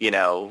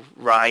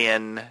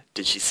 Ryan,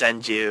 did she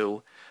send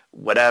you?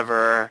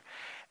 Whatever.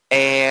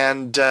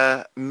 And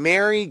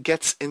Mary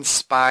gets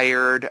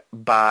inspired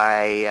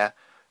by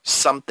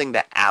something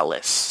that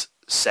Alice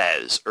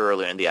says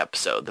earlier in the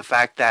episode. The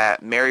fact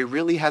that Mary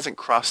really hasn't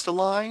crossed the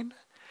line.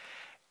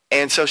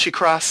 And so she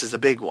crosses a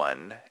big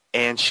one.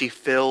 And she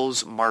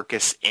fills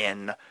Marcus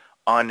in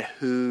on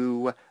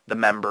who the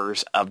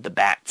members of the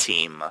Bat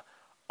Team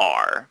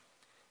are.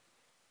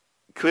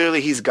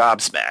 Clearly he's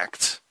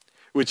gobsmacked,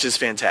 which is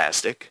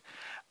fantastic.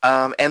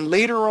 And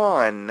later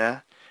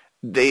on,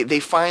 they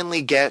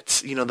finally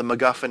get, the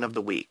MacGuffin of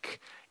the week.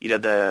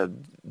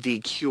 The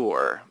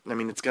cure. I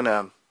mean, it's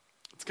gonna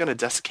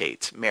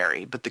desiccate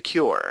Mary, but the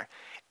cure.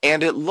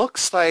 And it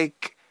looks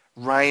like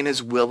Ryan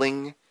is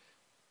willing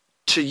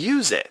to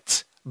use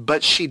it,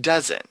 but she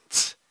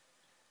doesn't.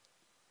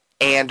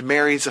 And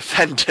Mary's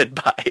offended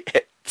by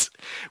it,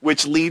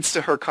 which leads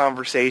to her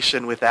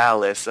conversation with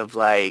Alice of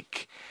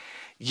like,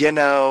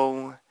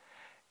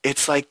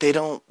 it's like they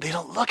don't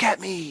look at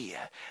me.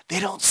 They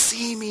don't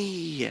see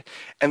me.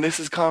 And this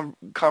is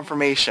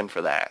confirmation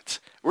for that.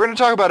 We're going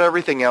to talk about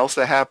everything else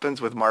that happens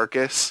with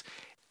Marcus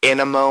in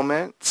a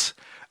moment,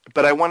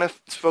 but I want to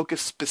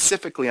focus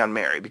specifically on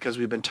Mary because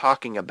we've been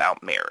talking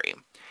about Mary.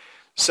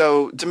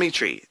 So,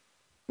 Dimitri,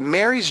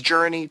 Mary's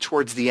journey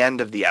towards the end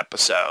of the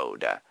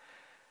episode,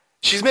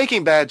 she's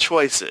making bad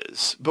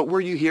choices, but were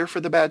you here for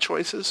the bad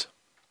choices?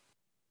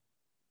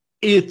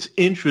 It's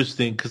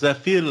interesting because I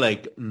feel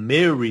like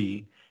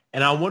Mary,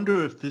 and I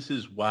wonder if this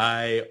is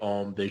why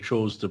they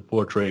chose to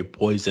portray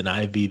Poison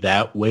Ivy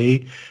that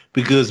way,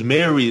 because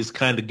Mary is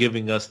kind of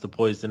giving us the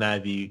Poison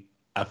Ivy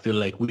I feel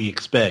like we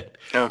expect.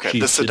 Okay,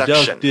 she's the seduction.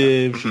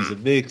 Seductive, she's a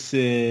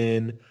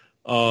vixen,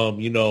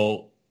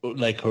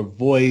 like her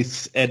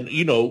voice, and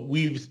we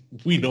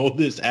know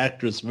this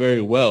actress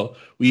very well.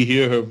 We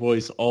hear her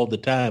voice all the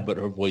time, but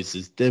her voice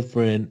is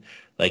different.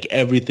 Like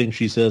everything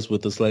she says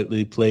with a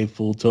slightly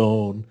playful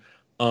tone.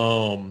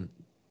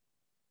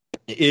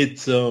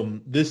 This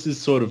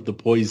is sort of the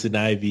Poison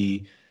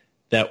Ivy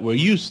that we're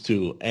used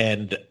to,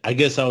 and I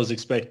guess I was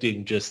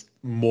expecting just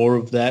more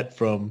of that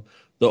from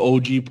the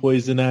OG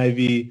Poison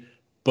Ivy,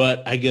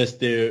 but I guess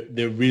they're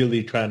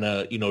really trying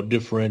to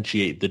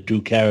differentiate the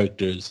two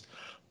characters.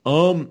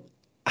 I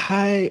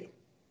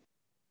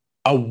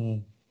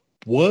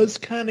was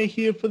kind of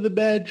here for the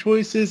bad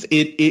choices.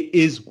 It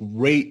is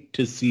great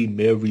to see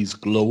Mary's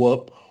glow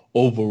up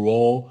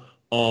overall.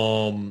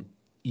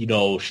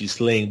 She's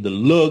slaying the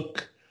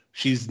look.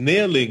 She's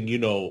nailing,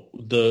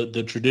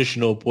 the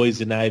traditional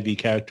Poison Ivy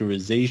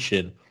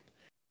characterization.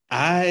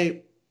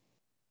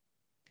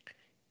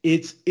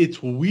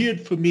 it's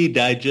weird for me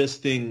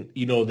digesting,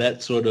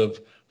 that sort of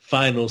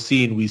final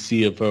scene we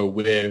see of her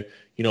where,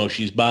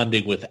 she's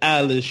bonding with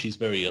Alice. She's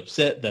very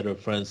upset that her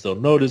friends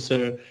don't notice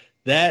her.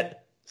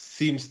 That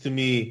seems to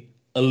me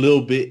a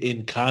little bit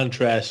in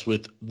contrast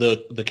with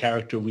the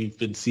character we've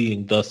been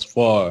seeing thus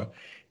far.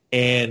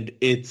 And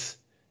it's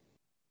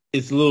a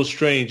little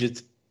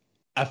strange.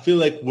 I feel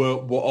like we're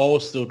all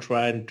still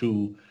trying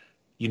to,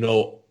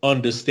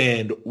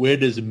 understand where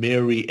does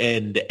Mary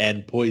end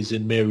and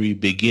Poison Mary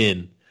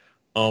begin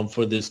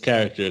for this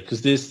character,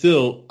 because there's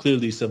still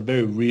clearly some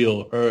very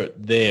real hurt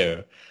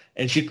there.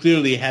 And she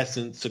clearly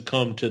hasn't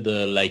succumbed to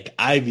the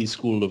Ivy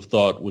school of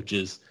thought, which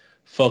is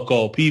fuck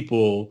all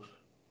people,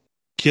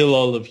 kill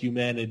all of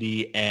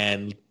humanity,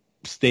 and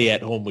stay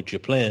at home with your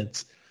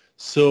plants.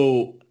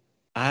 So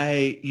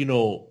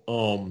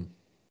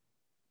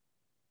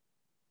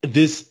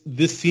this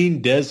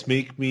scene does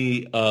make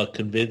me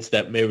convinced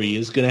that Mary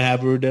is going to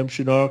have a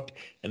redemption arc,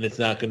 and it's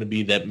not going to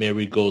be that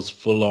Mary goes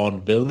full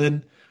on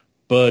villain.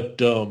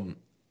 But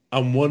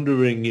I'm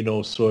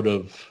wondering, sort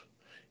of,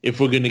 if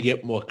we're going to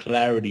get more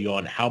clarity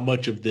on how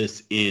much of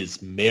this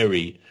is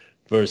Mary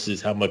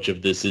versus how much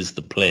of this is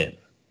the plan.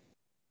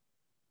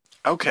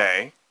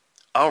 Okay.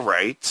 All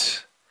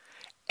right.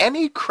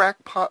 Any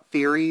crackpot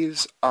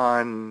theories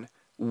on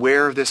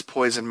where this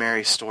Poison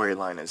Mary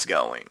storyline is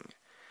going?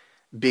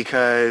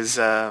 Because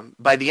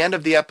by the end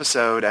of the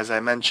episode, as I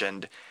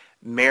mentioned,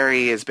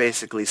 Mary has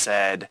basically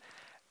said,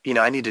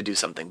 I need to do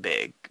something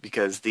big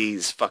because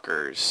these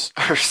fuckers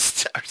are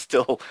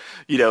still,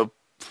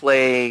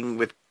 playing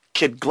with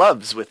kid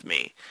gloves with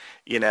me,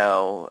 and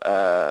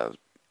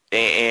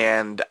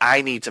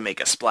I need to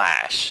make a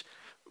splash.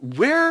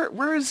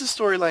 Where is the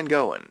storyline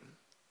going?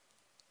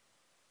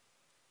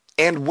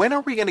 And when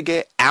are we going to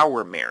get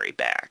our Mary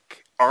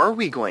back? Are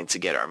we going to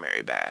get our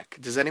Mary back?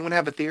 Does anyone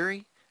have a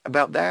theory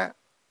about that?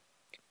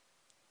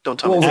 Don't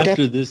tell me.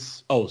 After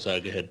this... Oh, sorry,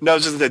 go ahead. No,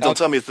 just don't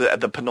tell me it's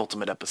the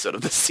penultimate episode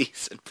of the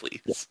season,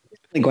 please.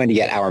 We're going to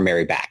get our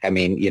Mary back. I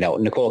mean,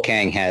 Nicole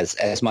Kang has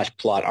as much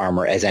plot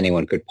armor as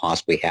anyone could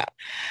possibly have.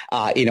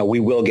 We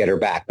will get her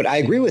back. But I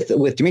agree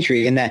with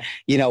Dimitri in that,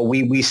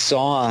 we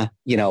saw,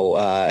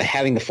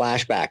 having the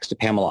flashbacks to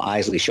Pamela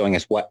Isley showing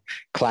us what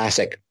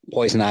classic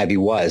Poison Ivy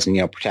was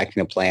and,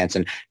 protecting the plants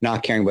and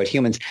not caring about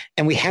humans.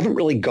 And we haven't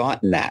really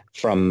gotten that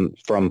from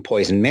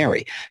Poison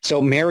Mary.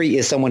 So Mary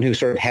is someone who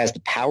sort of has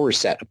the power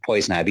set of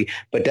Poison Ivy,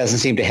 but doesn't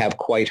seem to have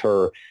quite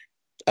her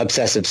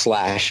obsessive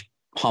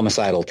 /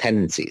 homicidal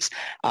tendencies.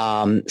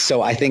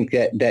 So I think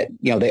that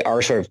they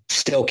are sort of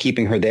still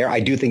keeping her there. I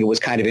do think it was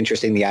kind of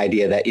interesting, the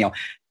idea that,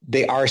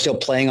 they are still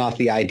playing off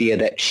the idea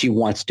that she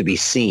wants to be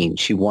seen.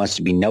 She wants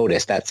to be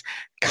noticed. That's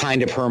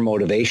kind of her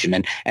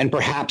motivation. And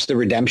perhaps the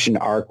redemption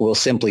arc will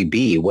simply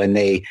be when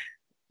they,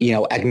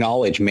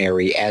 acknowledge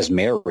Mary as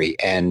Mary.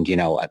 And,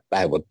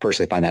 I would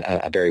personally find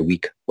that a very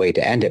weak way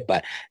to end it.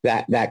 But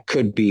that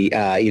could be,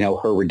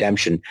 her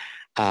redemption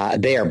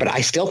there. But I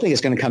still think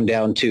it's going to come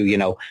down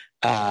to,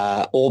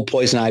 old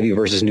Poison Ivy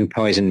versus new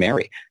Poison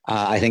Mary.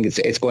 I think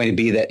it's going to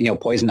be that,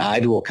 Poison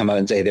Ivy will come out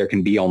and say there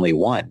can be only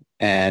one.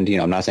 And,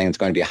 I'm not saying it's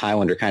going to be a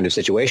Highlander kind of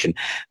situation,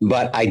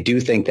 but I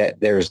do think that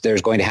there's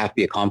going to have to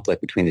be a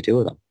conflict between the two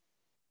of them.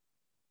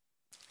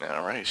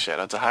 All right. Shout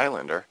out to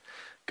Highlander.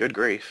 Good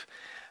grief.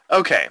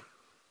 Okay.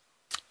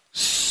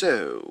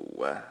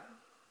 So,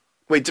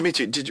 wait,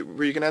 Dimitri,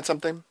 were you going to add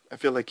something? I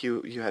feel like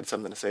you had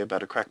something to say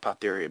about a crackpot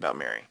theory about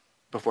Mary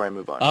before I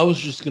move on. I was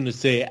just going to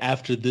say,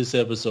 after this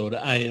episode,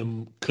 I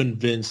am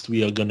convinced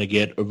we are going to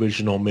get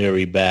original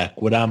Mary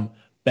back. What I'm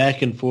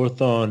back and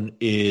forth on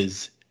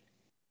is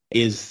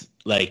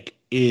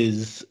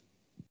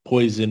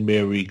Poison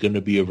Mary going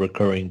to be a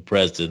recurring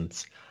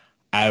presence?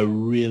 I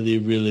really,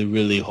 really,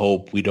 really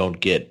hope we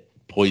don't get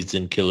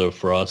Poison Killer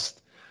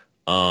Frost.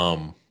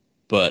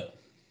 But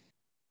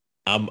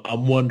I'm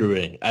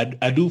wondering.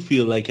 I do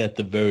feel like at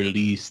the very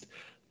least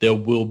there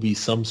will be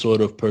some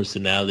sort of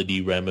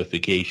personality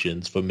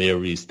ramifications for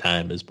Mary's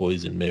time as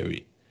Poison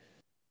Mary.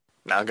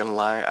 Not gonna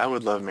lie, I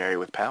would love Mary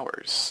with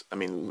powers. I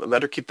mean,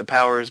 let her keep the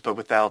powers, but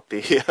without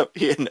the,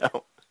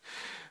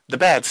 the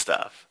bad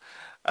stuff.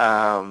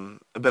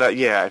 But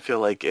yeah, I feel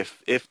like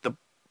if the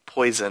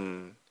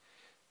poison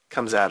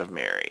comes out of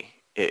Mary,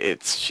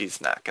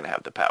 she's not gonna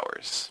have the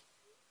powers.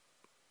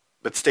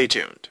 But stay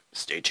tuned.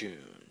 Stay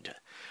tuned.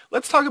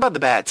 Let's talk about the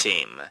Bat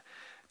Team,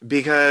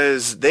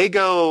 because they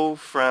go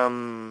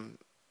from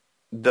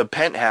the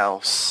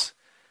penthouse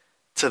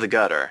to the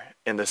gutter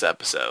in this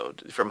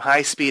episode, from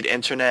high-speed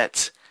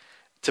internet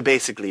to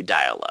basically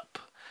dial-up.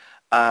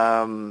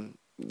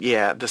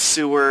 Yeah, the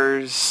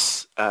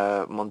sewers,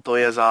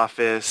 Montoya's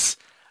office,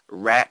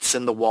 rats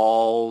in the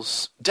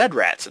walls, dead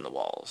rats in the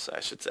walls, I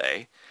should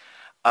say.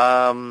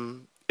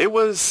 It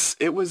was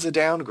a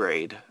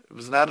downgrade. It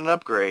was not an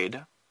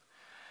upgrade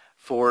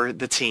for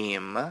the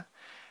team.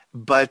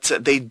 But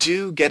they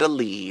do get a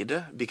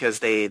lead because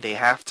they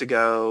have to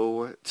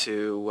go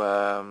to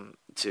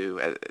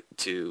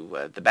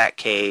the Bat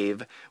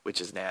Cave, which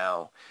is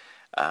now,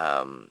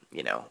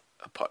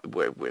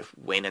 with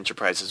Wayne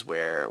Enterprises,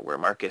 where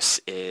Marcus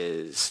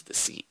is the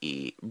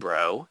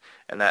CEO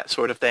and that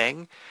sort of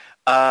thing.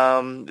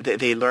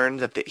 They learn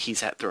that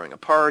he's throwing a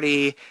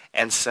party,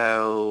 and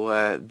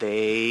so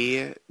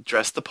they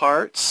dress the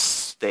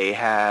parts. They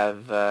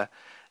have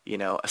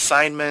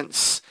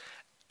assignments,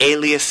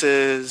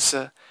 aliases,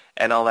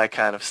 and all that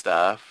kind of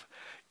stuff.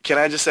 Can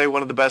I just say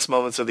one of the best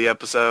moments of the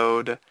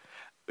episode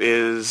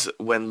is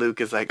when Luke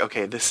is like,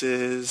 okay, this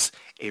is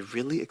a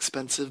really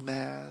expensive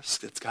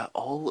mask. It's got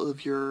all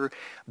of your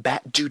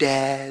bat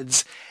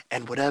doodads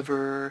and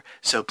whatever,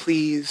 so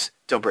please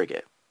don't break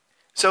it.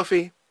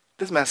 Sophie,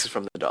 this mask is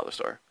from the dollar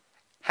store.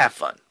 Have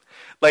fun.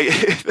 Like,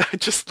 I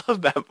just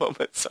love that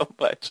moment so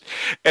much.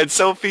 And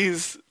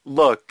Sophie's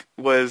look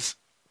was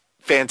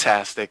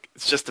fantastic.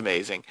 It's just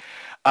amazing.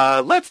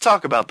 Let's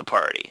talk about the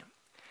party.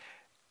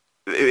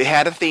 It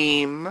had a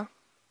theme.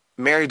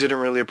 Mary didn't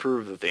really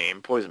approve of the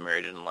theme. Poison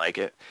Mary didn't like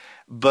it.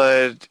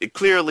 But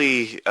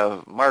Clearly,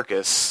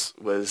 Marcus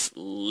was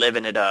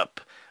living it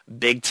up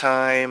big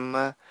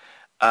time.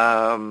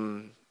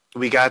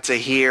 We got to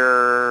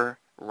hear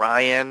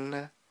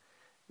Ryan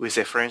with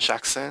a French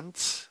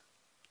accent.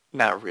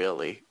 Not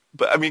really.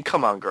 But, I mean,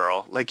 come on,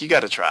 girl. Like, you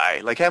got to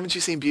try. Like, haven't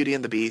you seen Beauty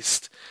and the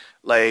Beast?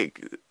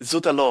 Like,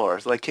 zut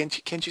alors. Like,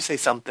 can't you say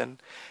something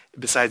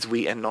besides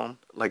oui and non?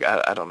 Like,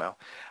 I don't know.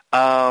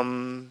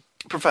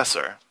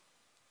 Professor,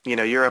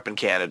 you're up in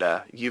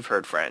Canada. You've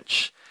heard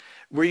French.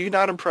 Were you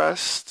not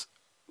impressed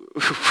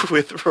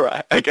with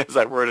Ryan? I guess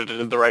I worded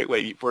it in the right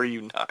way. Were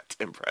you not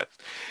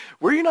impressed?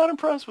 Were you not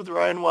impressed with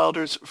Ryan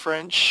Wilder's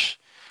French,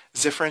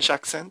 the French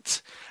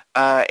accent?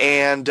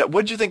 And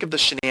what did you think of the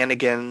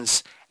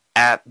shenanigans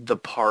at the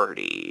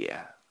party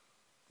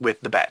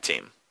with the Bat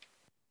Team?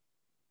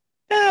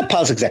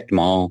 Pas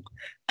exactement.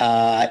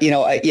 I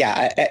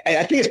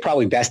think it's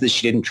probably best that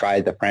she didn't try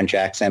the French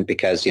accent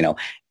because,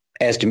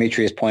 as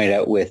Demetrius pointed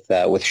out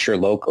with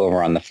Sherlock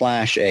over on The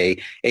Flash, a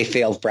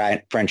failed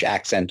French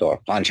accent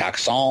or French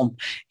accent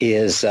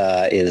is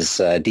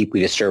deeply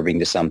disturbing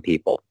to some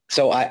people.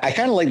 So I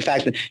kind of like the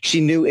fact that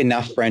she knew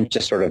enough French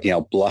to sort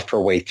of, bluff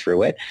her way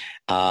through it.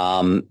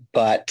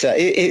 But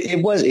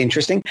it was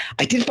interesting.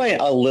 I did find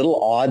it a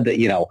little odd that,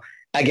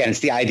 again, it's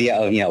the idea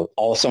of,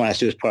 all someone has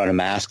to do is put on a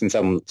mask and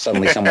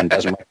suddenly someone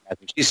doesn't recognize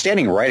her. She's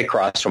standing right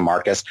across from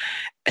Marcus,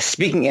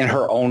 speaking in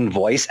her own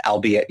voice,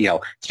 albeit,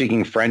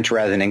 speaking French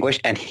rather than English,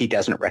 and he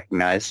doesn't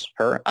recognize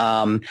her.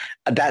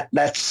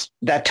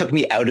 That took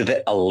me out of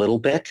it a little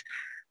bit.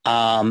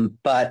 No,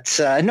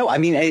 I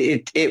mean,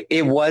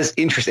 it was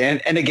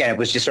interesting. And again, it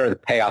was just sort of the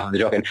payoff of the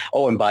joke.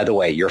 And by the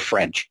way, you're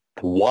French.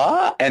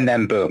 What? And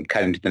then boom,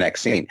 cut into the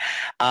next scene.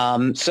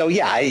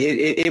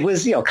 It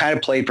was, kind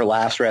of played for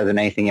laughs rather than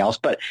anything else,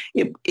 but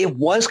it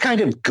was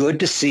kind of good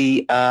to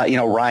see,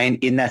 Ryan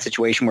in that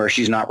situation where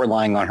she's not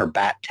relying on her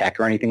bat tech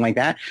or anything like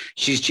that.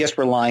 She's just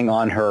relying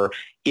on her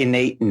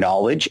innate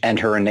knowledge and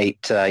her innate,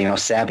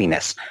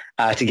 savviness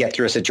to get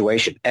through a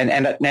situation.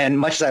 And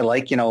much as I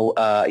like,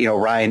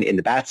 Ryan in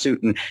the bat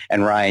suit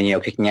and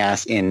Ryan, kicking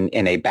ass in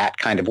a bat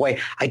kind of way,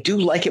 I do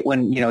like it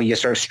when, you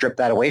sort of strip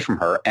that away from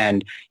her.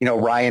 And,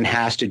 Ryan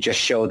has to just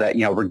show that,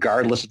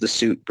 regardless of the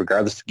suit,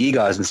 regardless of the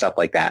gewgaws and stuff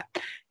like that,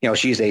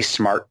 she's a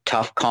smart,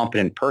 tough,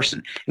 competent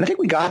person. And I think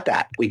we got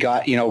that. We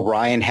got,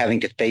 Ryan having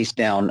to face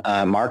down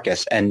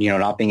Marcus and,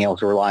 not being able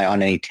to rely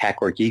on any tech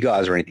or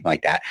gewgaws or anything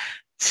like that.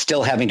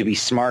 Still having to be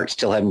smart,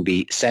 still having to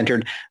be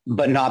centered,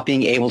 but not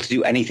being able to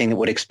do anything that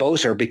would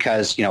expose her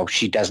because,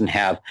 she doesn't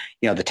have,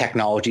 the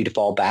technology to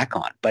fall back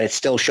on. But it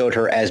still showed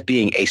her as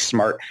being a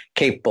smart,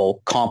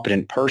 capable,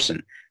 competent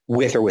person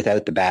with or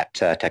without the bat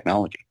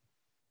technology.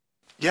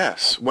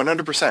 Yes,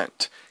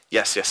 100%.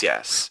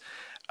 Yes.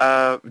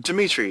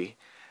 Dimitri,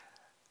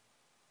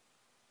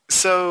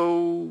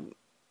 so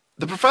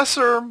the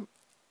professor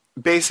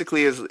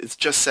basically is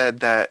just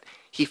said that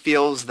he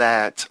feels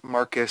that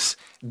Marcus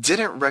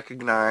didn't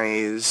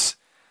recognize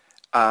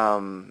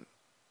Ryan.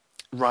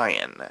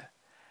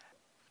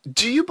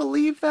 Do you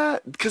believe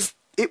that? Because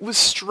it was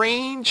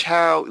strange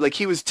how, like,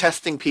 he was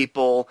testing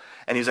people,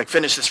 and he was like,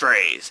 finish this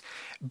phrase.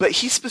 But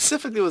he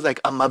specifically was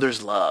like, a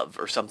mother's love,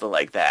 or something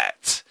like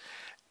that.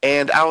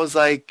 And I was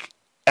like,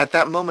 at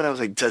that moment, I was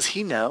like, does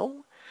he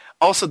know?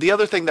 Also, the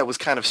other thing that was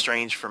kind of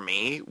strange for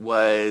me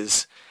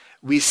was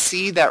we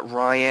see that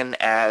Ryan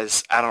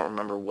as, I don't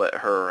remember what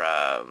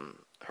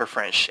her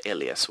French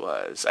alias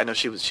was. I know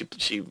she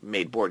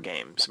made board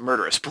games,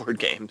 murderous board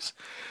games.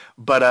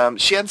 But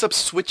she ends up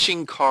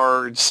switching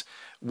cards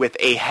with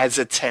a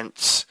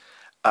hesitant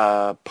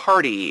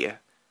party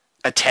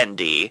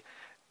attendee,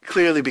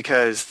 clearly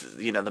because,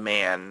 the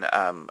man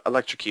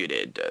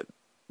electrocuted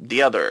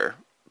the other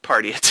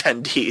party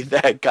attendee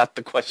that got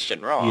the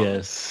question wrong.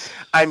 Yes.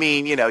 I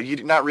mean,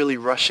 you're not really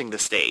rushing the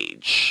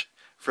stage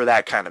for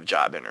that kind of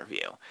job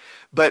interview.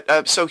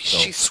 But so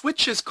she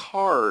switches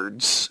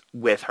cards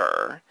with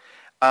her.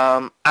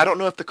 I don't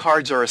know if the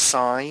cards are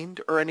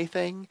assigned or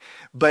anything,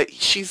 but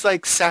she's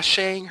like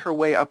sashaying her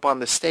way up on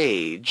the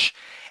stage,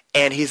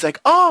 and he's like,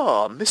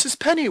 "Oh, Mrs.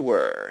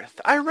 Pennyworth,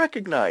 I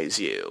recognize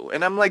you."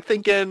 And I'm like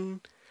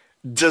thinking,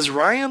 Does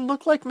Ryan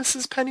look like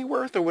Mrs.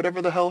 Pennyworth or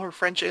whatever the hell her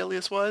French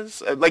alias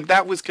was? Like,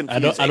 that was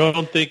confusing. I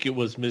don't think it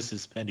was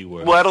Mrs.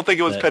 Pennyworth. Well, I don't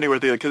think it was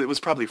Pennyworth either, because it was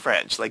probably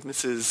French. Like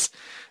Mrs.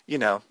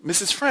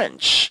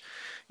 French.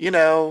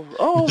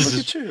 Oh, look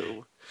at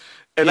you.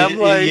 And I'm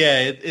like...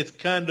 it's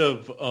kind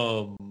of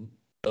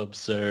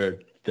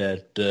absurd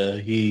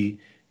that he...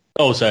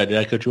 Oh, sorry, did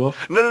I cut you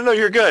off? No,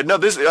 you're good. No,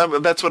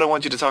 that's what I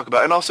want you to talk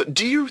about. And also,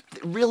 do you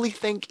really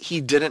think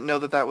he didn't know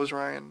that was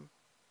Ryan?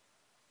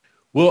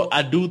 Well,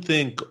 I do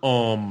think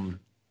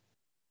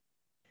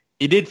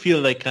it did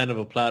feel like kind of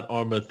a plot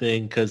armor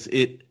thing, because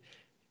it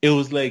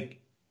was like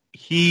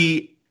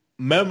he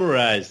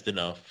memorized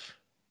enough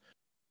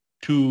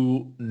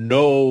to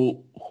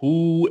know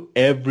who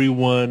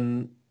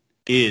everyone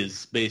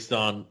is based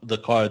on the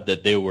card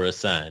that they were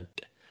assigned.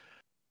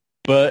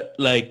 But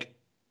like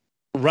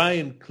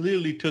Ryan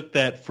clearly took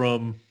that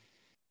from,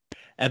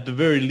 at the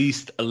very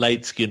least, a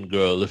light-skinned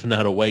girl, if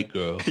not a white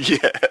girl.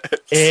 Yes.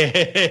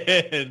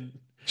 And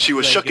she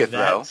was like, shooketh,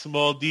 though. That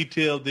small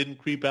detail didn't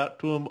creep out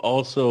to him.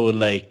 Also,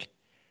 like,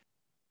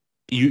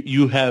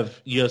 you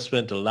have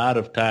spent a lot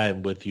of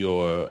time with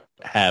your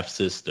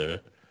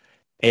half-sister,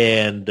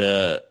 and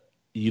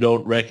you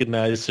don't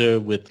recognize her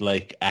with,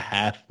 like, a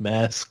half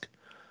mask,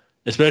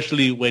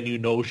 especially when you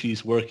know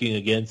she's working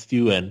against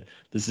you, and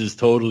this is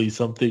totally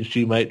something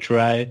she might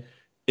try.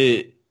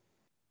 It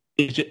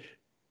just,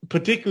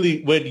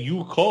 particularly when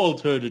you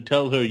called her to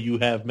tell her you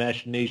have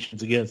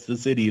machinations against the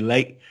city,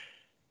 like,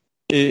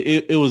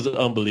 it was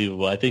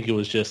unbelievable. I think it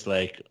was just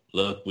like,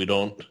 look, we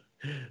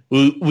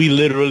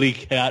literally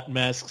got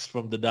masks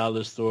from the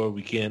dollar store.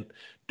 We can't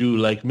do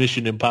like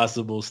Mission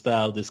Impossible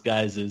style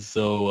disguises,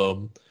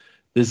 so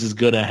this is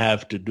gonna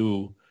have to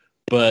do.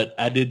 But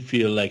I did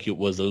feel like it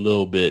was a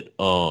little bit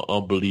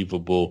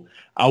unbelievable.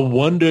 I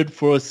wondered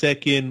for a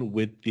second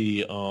with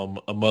the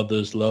a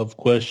mother's love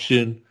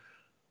question,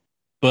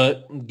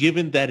 but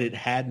given that it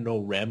had no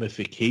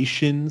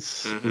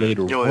ramifications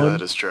later on,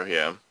 that is true.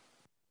 Yeah.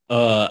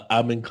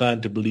 I'm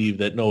inclined to believe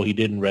that no, he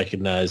didn't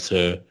recognize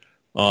her.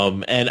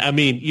 And I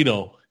mean,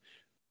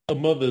 a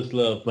mother's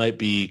love might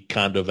be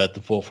kind of at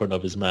the forefront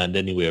of his mind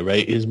anyway,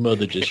 right? His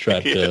mother just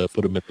tried to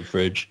put him in the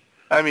fridge.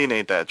 I mean,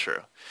 ain't that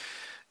true?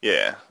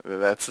 Yeah,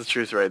 that's the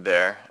truth right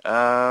there.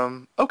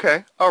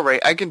 Okay, all right,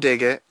 I can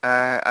dig it.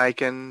 I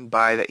can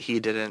buy that he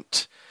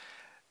didn't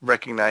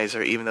recognize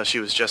her, even though she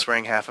was just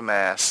wearing half a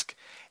mask,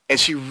 and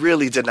she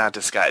really did not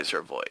disguise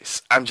her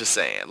voice. I'm just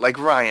saying, like,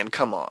 Ryan,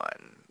 come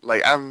on.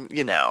 Like, I'm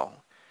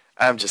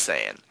just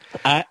saying.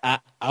 I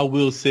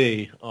will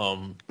say,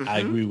 I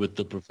agree with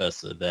the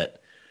professor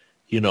that,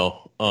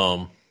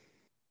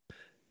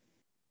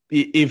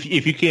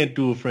 if you can't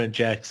do a French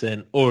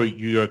accent or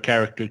your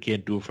character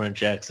can't do a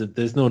French accent,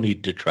 there's no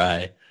need to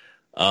try.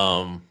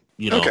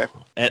 Okay.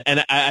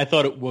 And I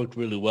thought it worked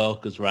really well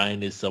because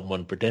Ryan is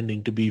someone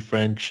pretending to be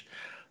French.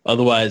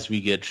 Otherwise,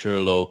 we get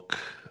Sherlock,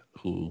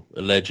 who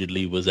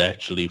allegedly was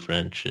actually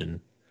French, and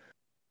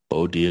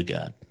oh dear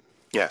God.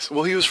 Yes,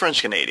 well, he was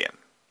French-Canadian,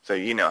 so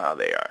you know how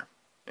they are.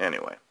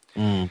 Anyway,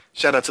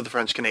 shout out to the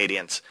French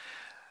Canadians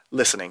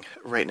listening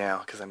right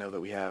now, because I know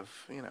that we have,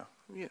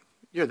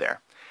 you're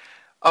there.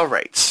 All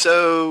right,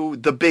 so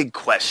the big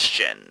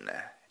question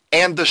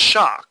and the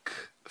shock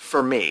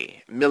for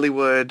me, Millie,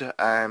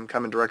 I'm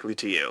coming directly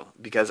to you,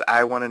 because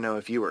I want to know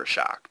if you were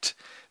shocked,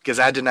 because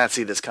I did not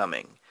see this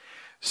coming.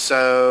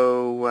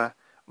 So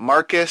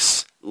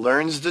Marcus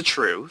learns the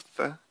truth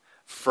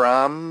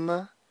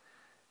from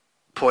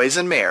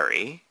Poison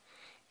Mary.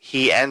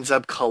 He ends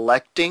up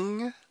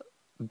collecting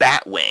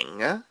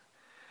Batwing.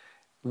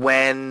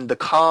 When the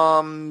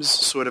comms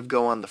sort of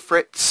go on the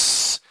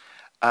fritz,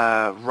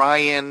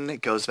 Ryan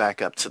goes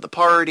back up to the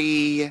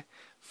party,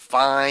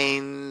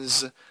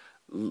 finds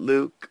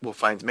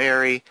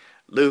Mary,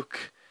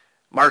 Luke,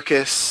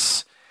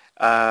 Marcus,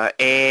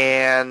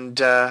 and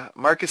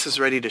Marcus is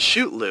ready to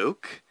shoot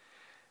Luke.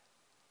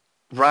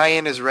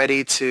 Ryan is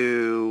ready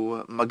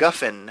to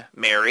MacGuffin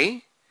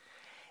Mary.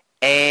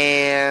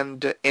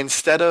 And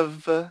instead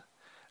of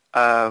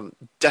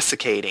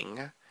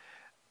desiccating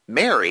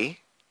Mary,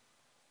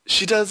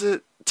 she does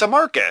it to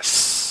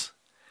Marcus.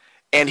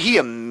 And he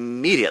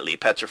immediately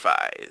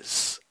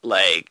petrifies,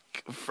 like,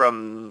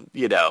 from,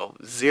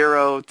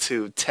 0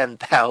 to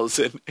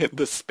 10,000 in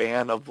the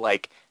span of,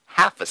 like,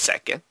 half a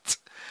second.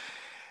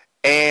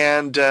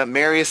 And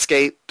Mary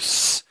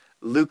escapes.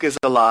 Luke is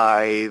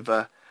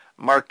alive.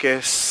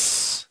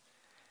 Marcus,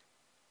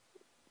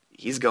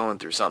 he's going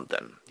through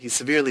something. He's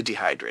severely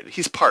dehydrated.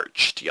 He's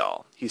parched,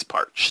 y'all. He's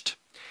parched.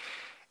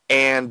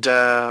 And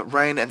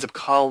Ryan ends up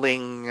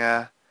calling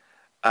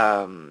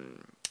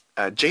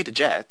Jada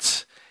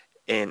Jet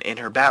in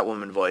her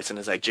Batwoman voice, and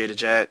is like, Jada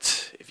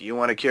Jet, if you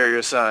want to cure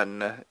your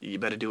son, you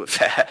better do it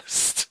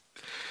fast.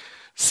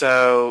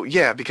 So,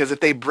 yeah, because if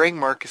they bring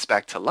Marcus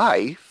back to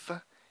life,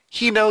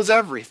 he knows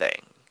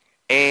everything.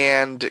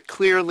 And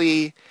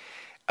clearly,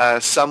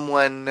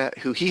 someone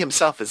who he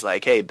himself is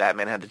like, hey,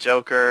 Batman had the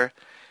Joker,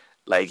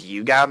 like,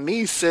 you got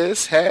me,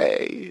 sis,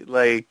 hey.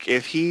 Like,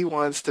 if he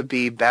wants to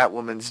be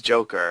Batwoman's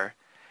Joker,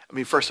 I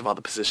mean, first of all,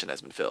 the position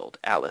has been filled,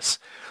 Alice.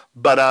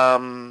 But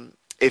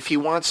if he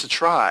wants to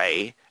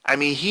try, I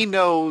mean, he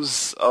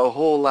knows a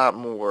whole lot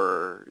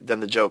more than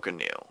the Joker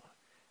knew.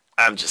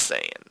 I'm just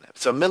saying.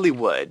 So Millie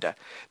Wood,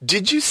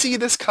 did you see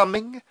this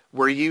coming?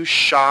 Were you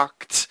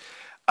shocked?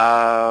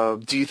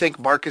 Do you think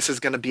Marcus is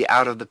going to be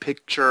out of the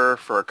picture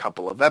for a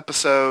couple of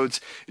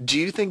episodes? Do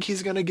you think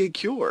he's going to get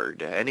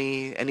cured?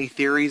 Any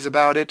theories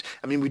about it?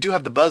 I mean, we do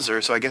have the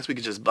buzzer, so I guess we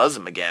could just buzz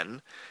him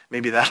again.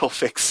 Maybe that'll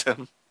fix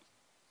him.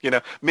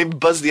 Maybe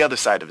buzz the other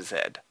side of his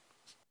head.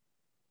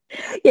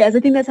 Yes, I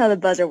think that's how the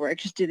buzzer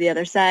works. Just do the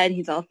other side.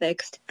 He's all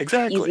fixed.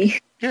 Exactly.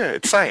 Easy. Yeah,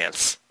 it's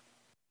science.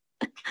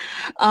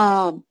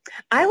 I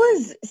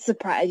was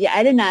surprised. Yeah,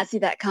 I did not see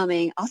that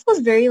coming. Also, was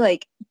very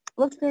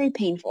looked very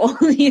painful.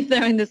 He's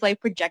throwing this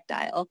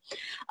projectile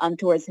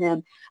towards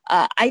him.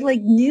 I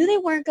knew they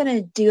weren't going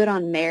to do it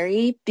on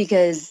Mary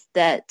because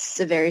that's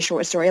a very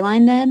short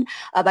storyline then.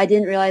 But I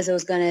didn't realize it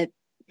was going to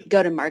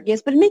go to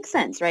Marcus. But it makes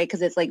sense, right?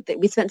 Because it's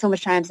we spent so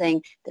much time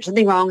saying there's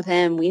something wrong with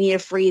him. We need to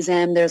freeze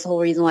him. There's a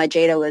whole reason why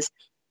Jada was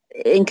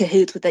in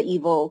cahoots with the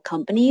evil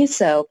company.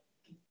 So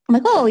I'm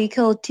like, oh, you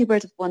killed two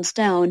birds with one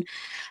stone.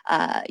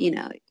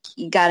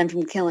 You got him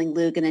from killing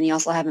Luke, and then you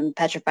also have him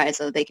petrified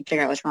so that they can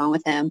figure out what's wrong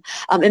with him.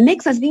 It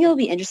makes sense. I think it'll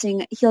be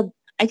interesting.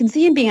 I can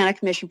see him being out of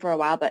commission for a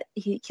while, but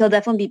he'll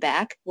definitely be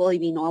back. Will he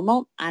be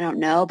normal? I don't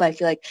know, but I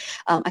feel like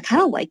I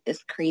kind of like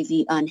this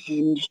crazy,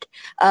 unhinged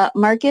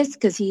Marcus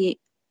because he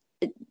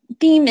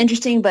seemed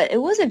interesting, but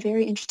it was a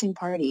very interesting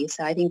party.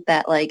 So I think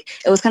that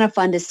it was kind of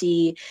fun to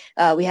see.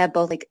 We have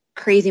both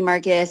crazy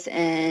Marcus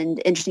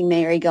and interesting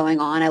Mary going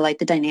on. I like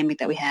the dynamic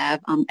that we have.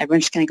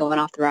 Everyone's just kind of going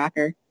off the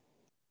rocker.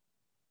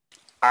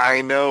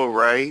 I know,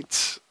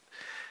 right?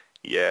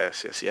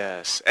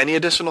 Yes. Any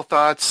additional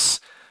thoughts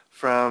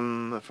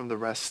from the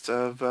rest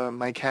of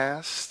my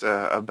cast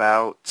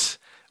about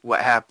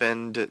what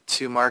happened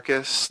to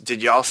Marcus?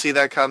 Did y'all see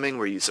that coming?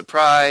 Were you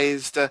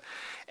surprised?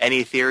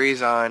 Any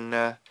theories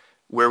on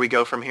where we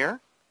go from here?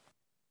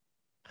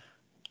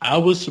 I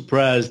was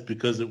surprised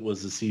because it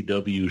was a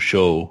CW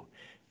show.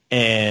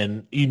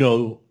 And,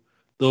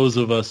 those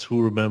of us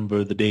who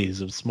remember the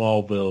days of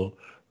Smallville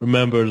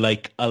remember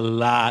a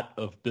lot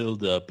of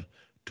build-up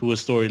to a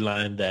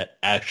storyline that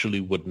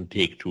actually wouldn't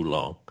take too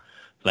long.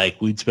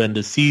 We'd spend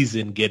a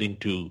season getting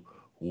to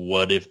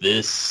what if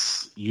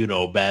this,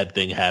 bad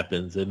thing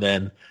happens. And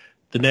then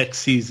the next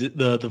season,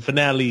 the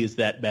finale is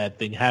that bad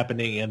thing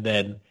happening. And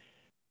then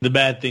the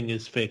bad thing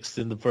is fixed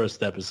in the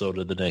first episode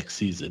of the next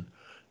season.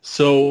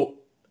 So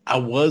I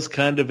was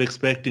kind of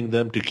expecting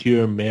them to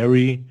cure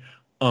Mary.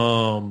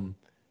 One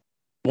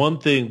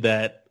thing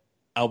that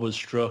I was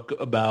struck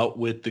about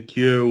with the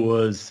cure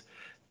was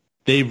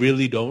they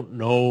really don't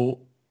know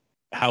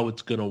how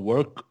it's going to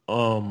work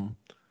on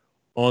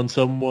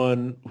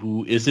someone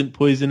who isn't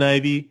Poison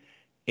Ivy.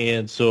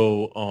 And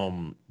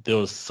so there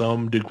was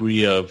some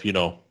degree of, I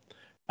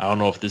don't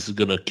know if this is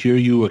going to cure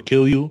you or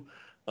kill you,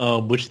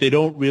 which they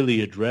don't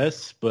really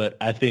address. But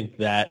I think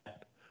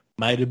that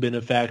might have been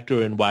a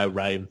factor in why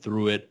Ryan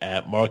threw it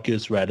at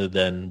Marcus rather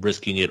than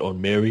risking it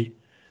on Mary.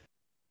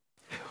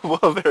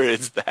 Well, there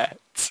is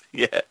that.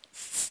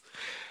 Yes.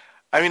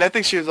 I mean, I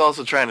think she was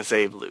also trying to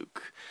save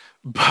Luke.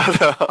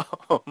 But,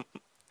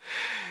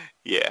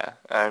 yeah,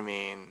 I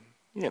mean,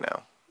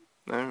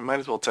 might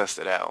as well test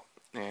it out.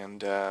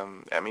 And,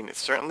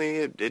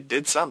 it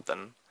did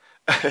something.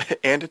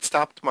 And it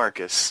stopped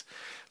Marcus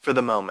for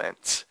the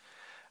moment.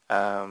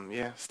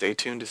 Stay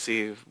tuned to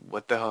see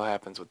what the hell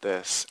happens with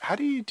this. How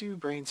do you do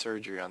brain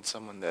surgery on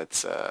someone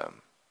that's, I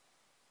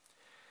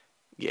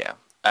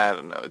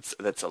don't know.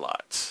 That's a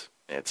lot.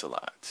 It's a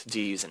lot. Do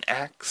you use an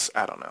axe?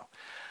 I don't know.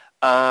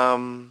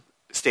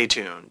 Stay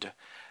tuned.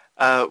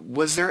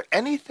 Was there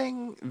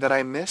anything that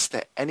I missed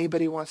that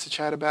anybody wants to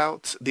chat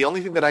about? The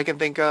only thing that I can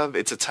think of,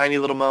 it's a tiny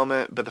little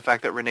moment, but the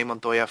fact that Renee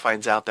Montoya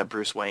finds out that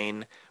Bruce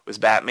Wayne was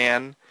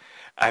Batman,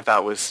 I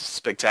thought was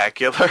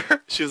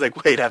spectacular. She was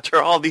like, wait,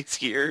 after all these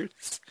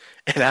years,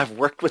 and I've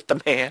worked with the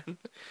man,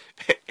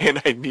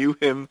 and I knew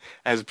him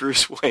as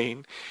Bruce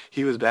Wayne,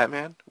 he was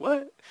Batman?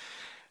 What?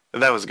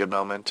 That was a good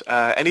moment.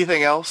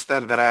 Anything else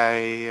that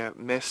I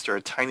missed, or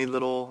a tiny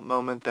little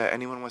moment that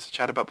anyone wants to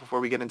chat about before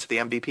we get into the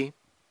MVP?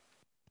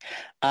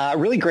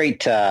 Really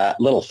great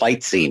little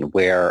fight scene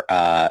where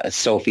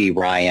Sophie,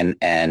 Ryan,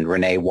 and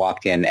Renee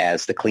walked in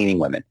as the cleaning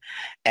women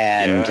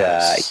and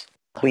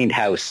cleaned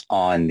house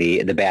on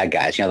the bad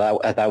guys. I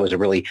thought it was a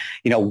really,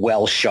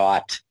 well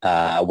shot,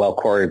 well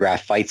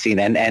choreographed fight scene,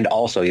 and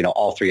also,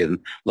 all three of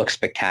them look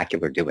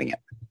spectacular doing it.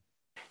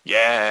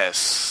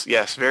 Yes,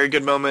 very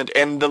good moment.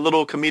 And the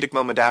little comedic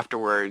moment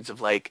afterwards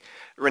of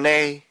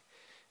Renee,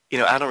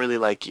 I don't really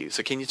like you,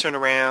 so can you turn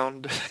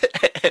around?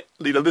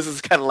 This is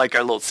kind of like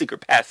our little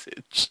secret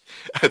passage.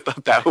 I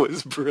thought that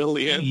was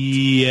brilliant.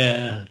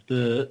 Yeah,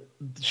 the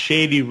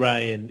shady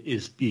Ryan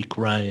is peak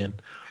Ryan.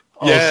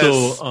 Yes,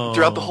 also,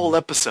 throughout the whole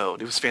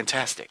episode, it was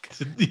fantastic.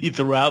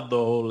 Throughout the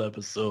whole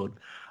episode.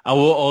 I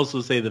will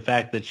also say the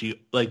fact that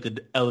she,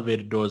 the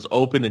elevator doors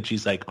open and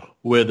she's like,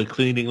 we're the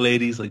cleaning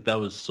ladies. That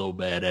was so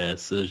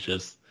badass. It's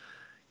just,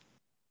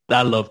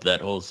 I love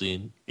that whole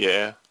scene.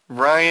 Yeah.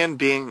 Ryan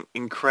being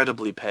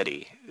incredibly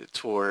petty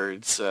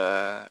towards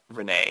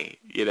Renee.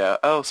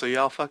 Oh, so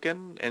y'all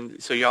fucking,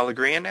 and so y'all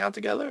agreeing now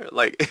together?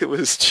 Like, it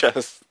was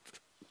just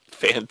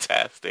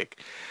fantastic.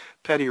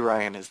 Petty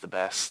Ryan is the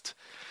best.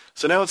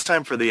 So now it's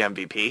time for the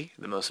MVP,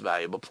 the most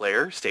valuable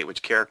player. State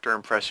which character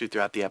impressed you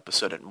throughout the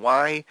episode and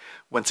why.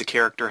 Once a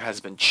character has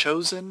been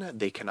chosen,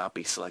 they cannot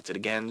be selected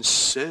again.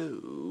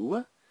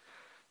 So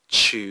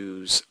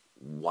choose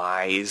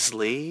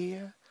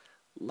wisely.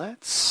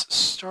 Let's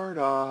start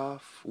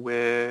off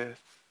with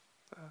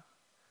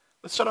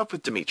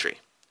Dimitri.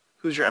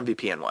 Who's your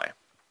MVP and why?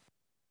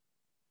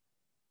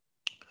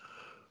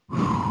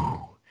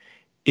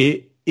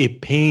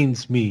 It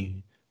pains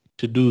me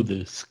to do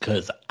this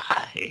because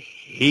I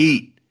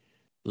hate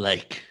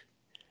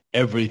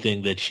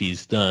everything that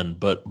she's done.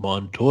 But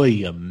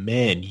Montoya,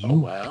 man,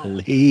 you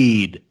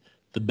played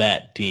the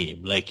Bat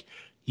team.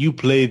 You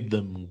played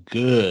them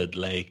good.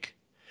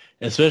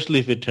 Especially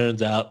if it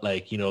turns out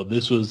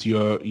this was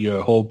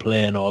your whole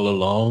plan all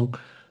along.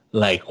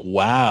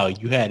 Wow,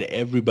 you had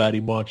everybody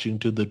marching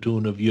to the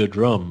tune of your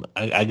drum.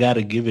 I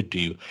gotta give it to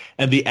you.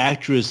 And the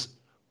actress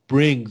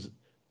brings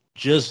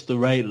just the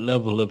right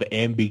level of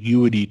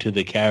ambiguity to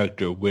the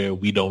character where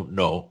we don't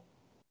know.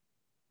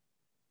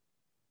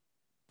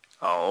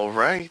 All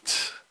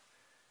right.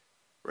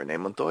 Renee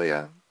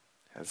Montoya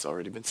has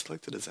already been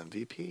selected as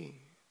MVP.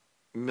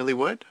 Millie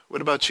Wood,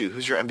 what about you?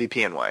 Who's your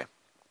MVP and why?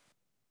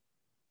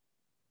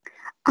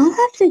 I'll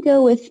have to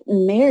go with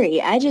Mary.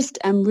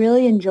 I'm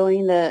really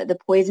enjoying the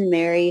Poison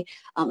Mary.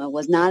 I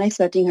was not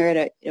expecting her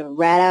to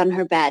rat out on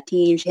her Bat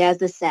team. She has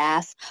the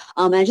sass.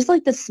 And I just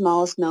like the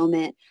smallest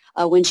moment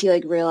when she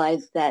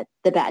realized that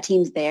the Bat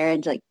team's there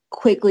and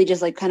quickly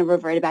just kind of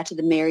reverted back to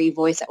the Mary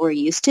voice that we're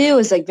used to. It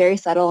was very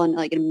subtle and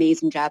an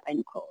amazing job by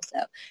Nicole.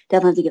 So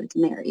definitely have to give it to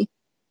Mary.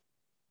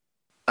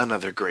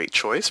 Another great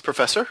choice.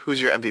 Professor,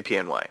 who's your MVP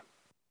and why?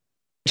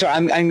 So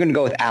I'm going to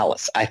go with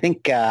Alice. I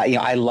think,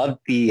 I love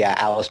the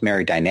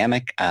Alice-Mary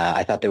dynamic.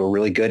 I thought they were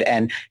really good.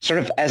 And sort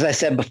of, as I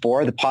said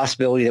before, the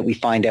possibility that we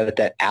find out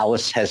that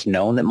Alice has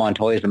known that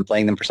Montoya has been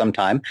playing them for some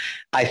time,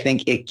 I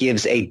think it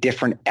gives a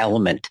different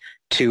element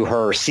to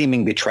her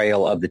seeming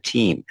betrayal of the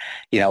team,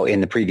 in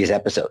the previous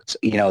episodes.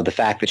 The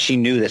fact that she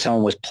knew that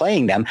someone was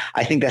playing them,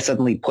 I think that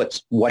suddenly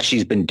puts what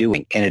she's been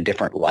doing in a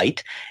different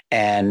light.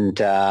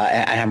 And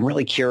I'm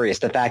really curious,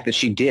 the fact that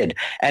she did,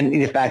 and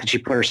the fact that she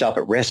put herself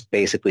at risk,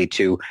 basically,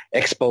 to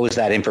expose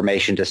that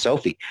information to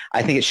Sophie.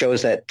 I think it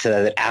shows that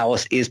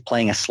Alice is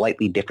playing a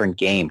slightly different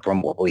game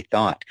from what we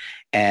thought.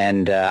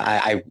 And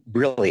I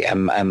really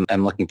am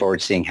looking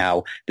forward to seeing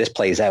how this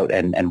plays out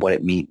and what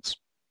it means.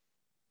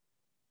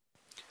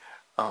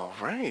 All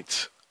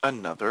right,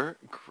 another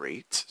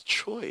great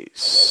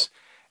choice.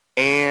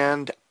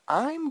 And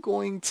I'm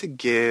going to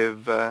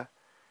give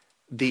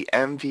the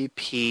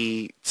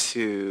MVP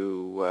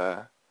to...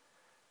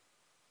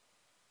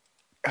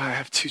 I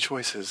have two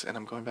choices, and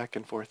I'm going back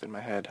and forth in my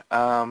head.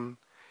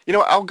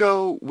 I'll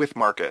go with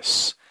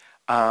Marcus.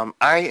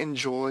 I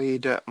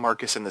enjoyed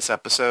Marcus in this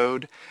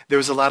episode. There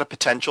was a lot of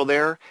potential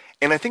there.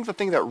 And I think the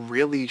thing that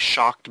really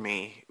shocked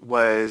me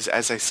was,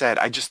 as I said,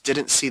 I just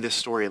didn't see the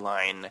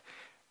storyline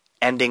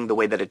ending the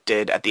way that it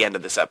did at the end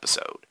of this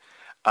episode.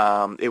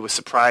 It was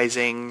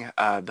surprising.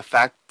 The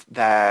fact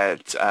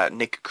that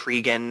Nick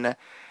Cregan,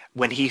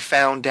 when he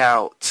found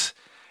out,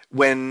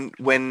 when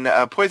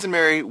Poison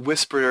Mary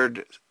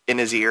whispered in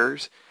his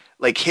ears,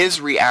 his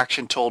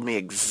reaction told me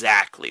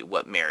exactly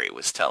what Mary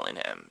was telling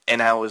him.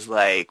 And I was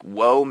like,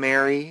 whoa,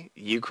 Mary,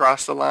 you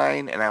crossed the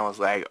line? And I was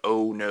like,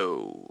 oh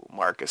no,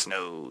 Marcus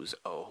knows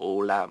a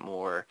whole lot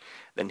more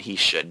than he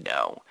should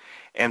know.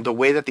 And the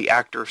way that the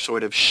actor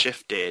sort of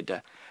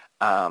shifted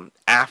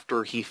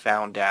after he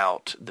found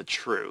out the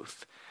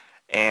truth,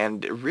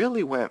 and it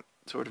really went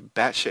sort of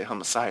batshit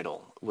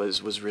homicidal,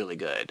 was really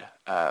good.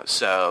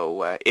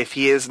 So if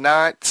he is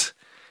not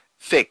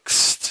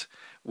fixed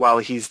while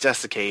he's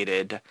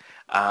desiccated,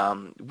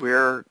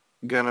 we're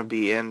gonna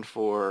be in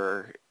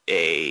for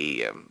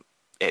a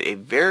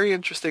very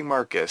interesting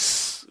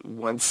Marcus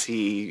once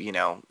he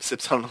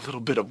sips on a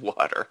little bit of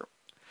water.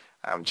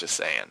 I'm just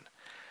saying.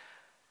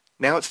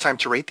 Now it's time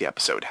to rate the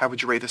episode. How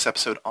would you rate this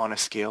episode on a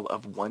scale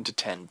of 1 to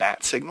 10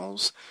 bat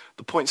signals?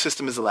 The point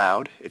system is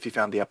allowed. If you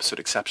found the episode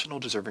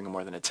exceptional, deserving of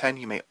more than a 10,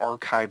 you may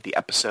archive the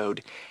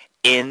episode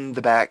in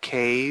the Bat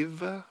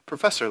Cave.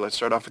 Professor, let's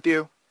start off with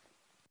you.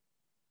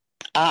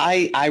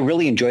 I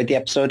really enjoyed the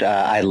episode.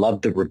 I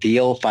loved the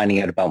reveal,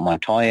 finding out about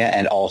Montoya,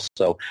 and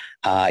also,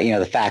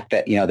 the fact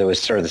that, there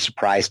was sort of the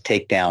surprise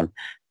takedown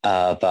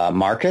of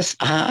Marcus.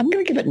 I'm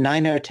going to give it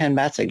 9 out of 10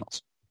 bat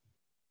signals.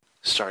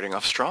 Starting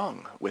off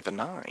strong with a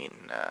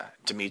 9.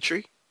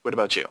 Dimitri, what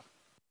about you?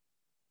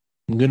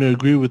 I'm going to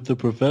agree with the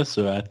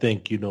professor. I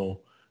think,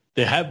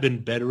 there have been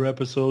better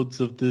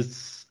episodes of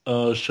this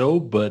show,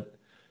 but,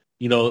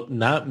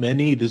 not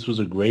many. This was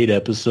a great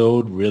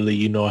episode.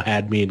 Really,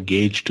 had me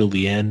engaged till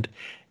the end.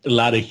 A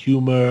lot of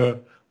humor,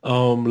 a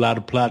lot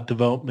of plot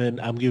development.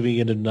 I'm giving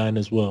it a 9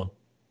 as well.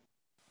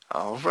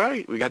 All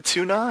right. We got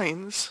 2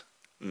 9s.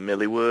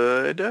 Millie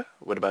Wood,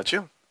 what about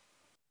you?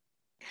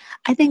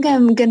 I think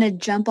I'm going to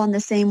jump on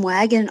the same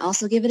wagon and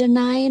also give it a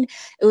 9.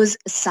 It was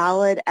a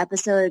solid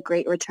episode, a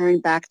great return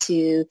back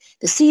to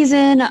the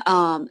season.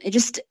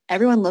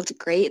 Everyone looked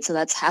great, so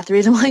that's half the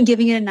reason why I'm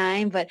giving it a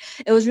 9. But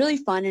it was really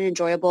fun and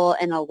enjoyable,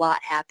 and a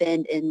lot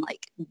happened in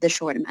like the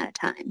short amount of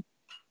time.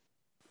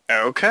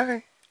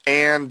 Okay.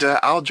 And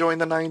I'll join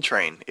the 9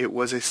 train. It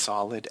was a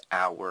solid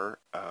hour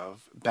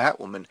of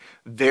Batwoman.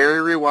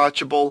 Very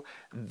rewatchable,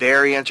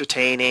 very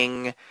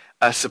entertaining,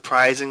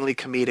 surprisingly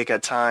comedic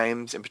at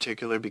times, in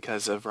particular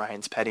because of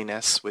Ryan's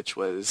pettiness, which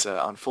was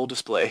on full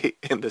display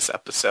in this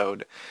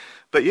episode.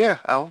 But yeah,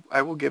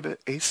 I will give it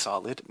a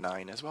solid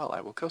 9 as well.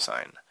 I will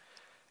co-sign.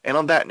 And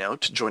on that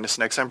note, join us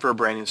next time for a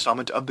brand new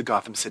installment of the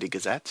Gotham City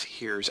Gazette.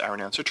 Here's our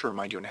announcer to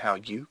remind you on how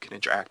you can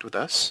interact with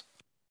us.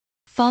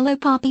 Follow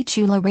Poppy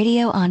Chulo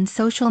Radio on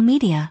social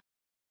media.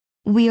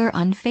 We are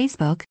on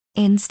Facebook,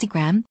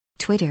 Instagram,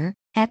 Twitter,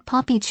 at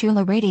Poppy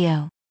Chulo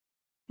Radio.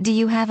 Do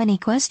you have any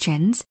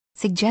questions,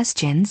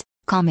 suggestions,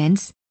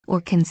 comments,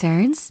 or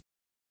concerns?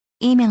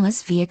 Email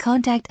us via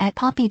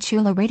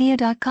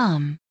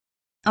contact@poppychuloradio.com.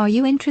 Are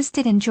you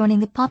interested in joining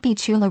the Poppy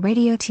Chulo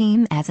Radio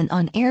team as an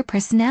on-air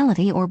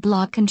personality or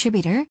blog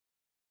contributor?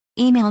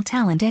 Email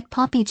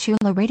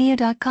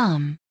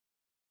talent@poppychuloradio.com.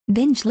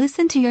 Binge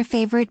listen to your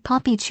favorite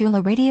Poppy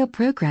Chulo Radio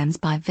programs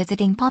by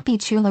visiting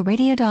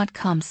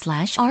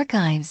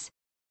poppychuloradio.com/archives.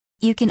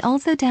 You can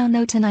also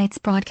download tonight's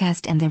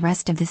broadcast and the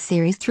rest of the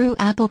series through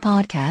Apple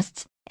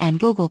Podcasts and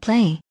Google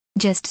Play.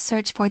 Just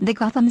search for the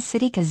Gotham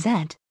City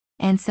Gazette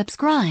and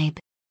subscribe.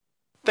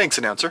 Thanks,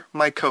 announcer.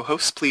 My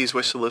co-hosts, please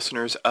wish the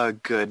listeners a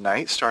good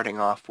night,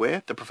 starting off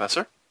with the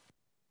Professor.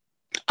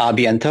 A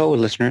biento,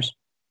 listeners.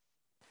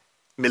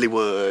 Millie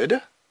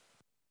Wood.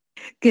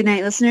 Good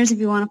night, listeners. If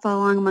you want to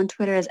follow along, I'm on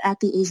Twitter as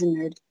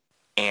 @theasiannerd.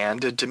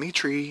 And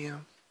Dimitri.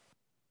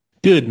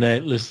 Good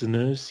night,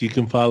 listeners. You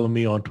can follow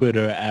me on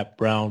Twitter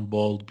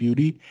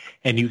 @BrownBaldBeauty,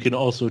 and you can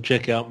also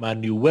check out my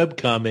new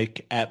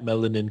webcomic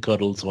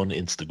 @MelaninCuddles on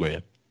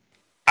Instagram.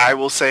 I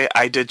will say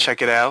I did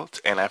check it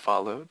out, and I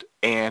followed,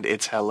 and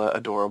it's hella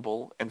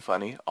adorable and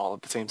funny all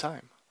at the same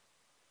time.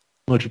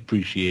 Much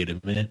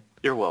appreciated, man.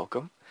 You're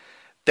welcome.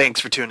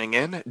 Thanks for tuning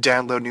in.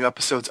 Download new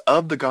episodes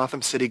of the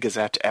Gotham City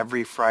Gazette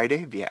every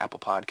Friday via Apple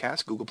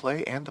Podcasts, Google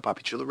Play, and the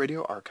Poppy Chulo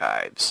Radio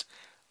archives.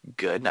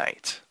 Good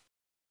night.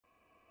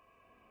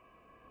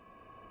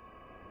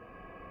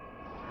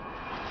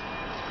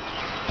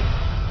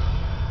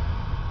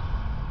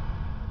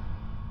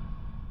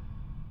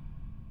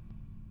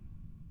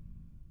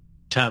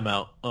 Time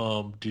out.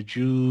 Did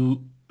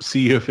you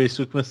see your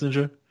Facebook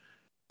Messenger?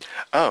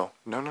 Oh,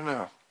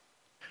 no.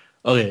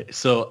 Okay,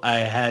 so I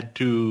had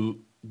to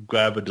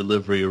grab a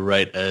delivery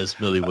right as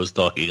Millie was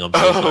talking. I'm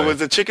so sorry. Was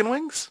it chicken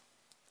wings?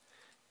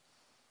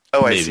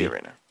 Oh, Maybe. I see it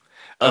right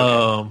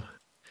now.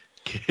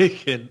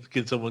 Okay.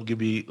 Can someone give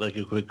me like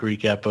a quick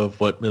recap of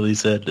what Millie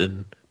said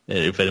and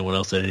if anyone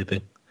else said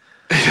anything?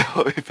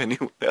 If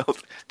anyone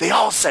else, they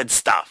all said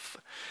stuff.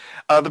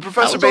 The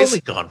professor I was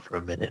only gone for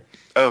a minute.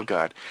 Oh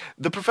God,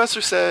 the professor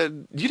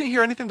said you didn't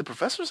hear anything the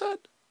professor said.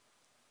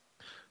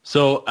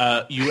 So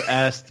you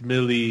asked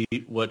Millie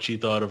what she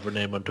thought of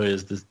Renee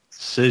Montoya's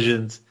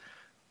decisions,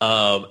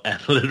 and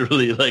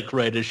literally, like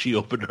right as she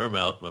opened her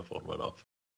mouth, my phone went off.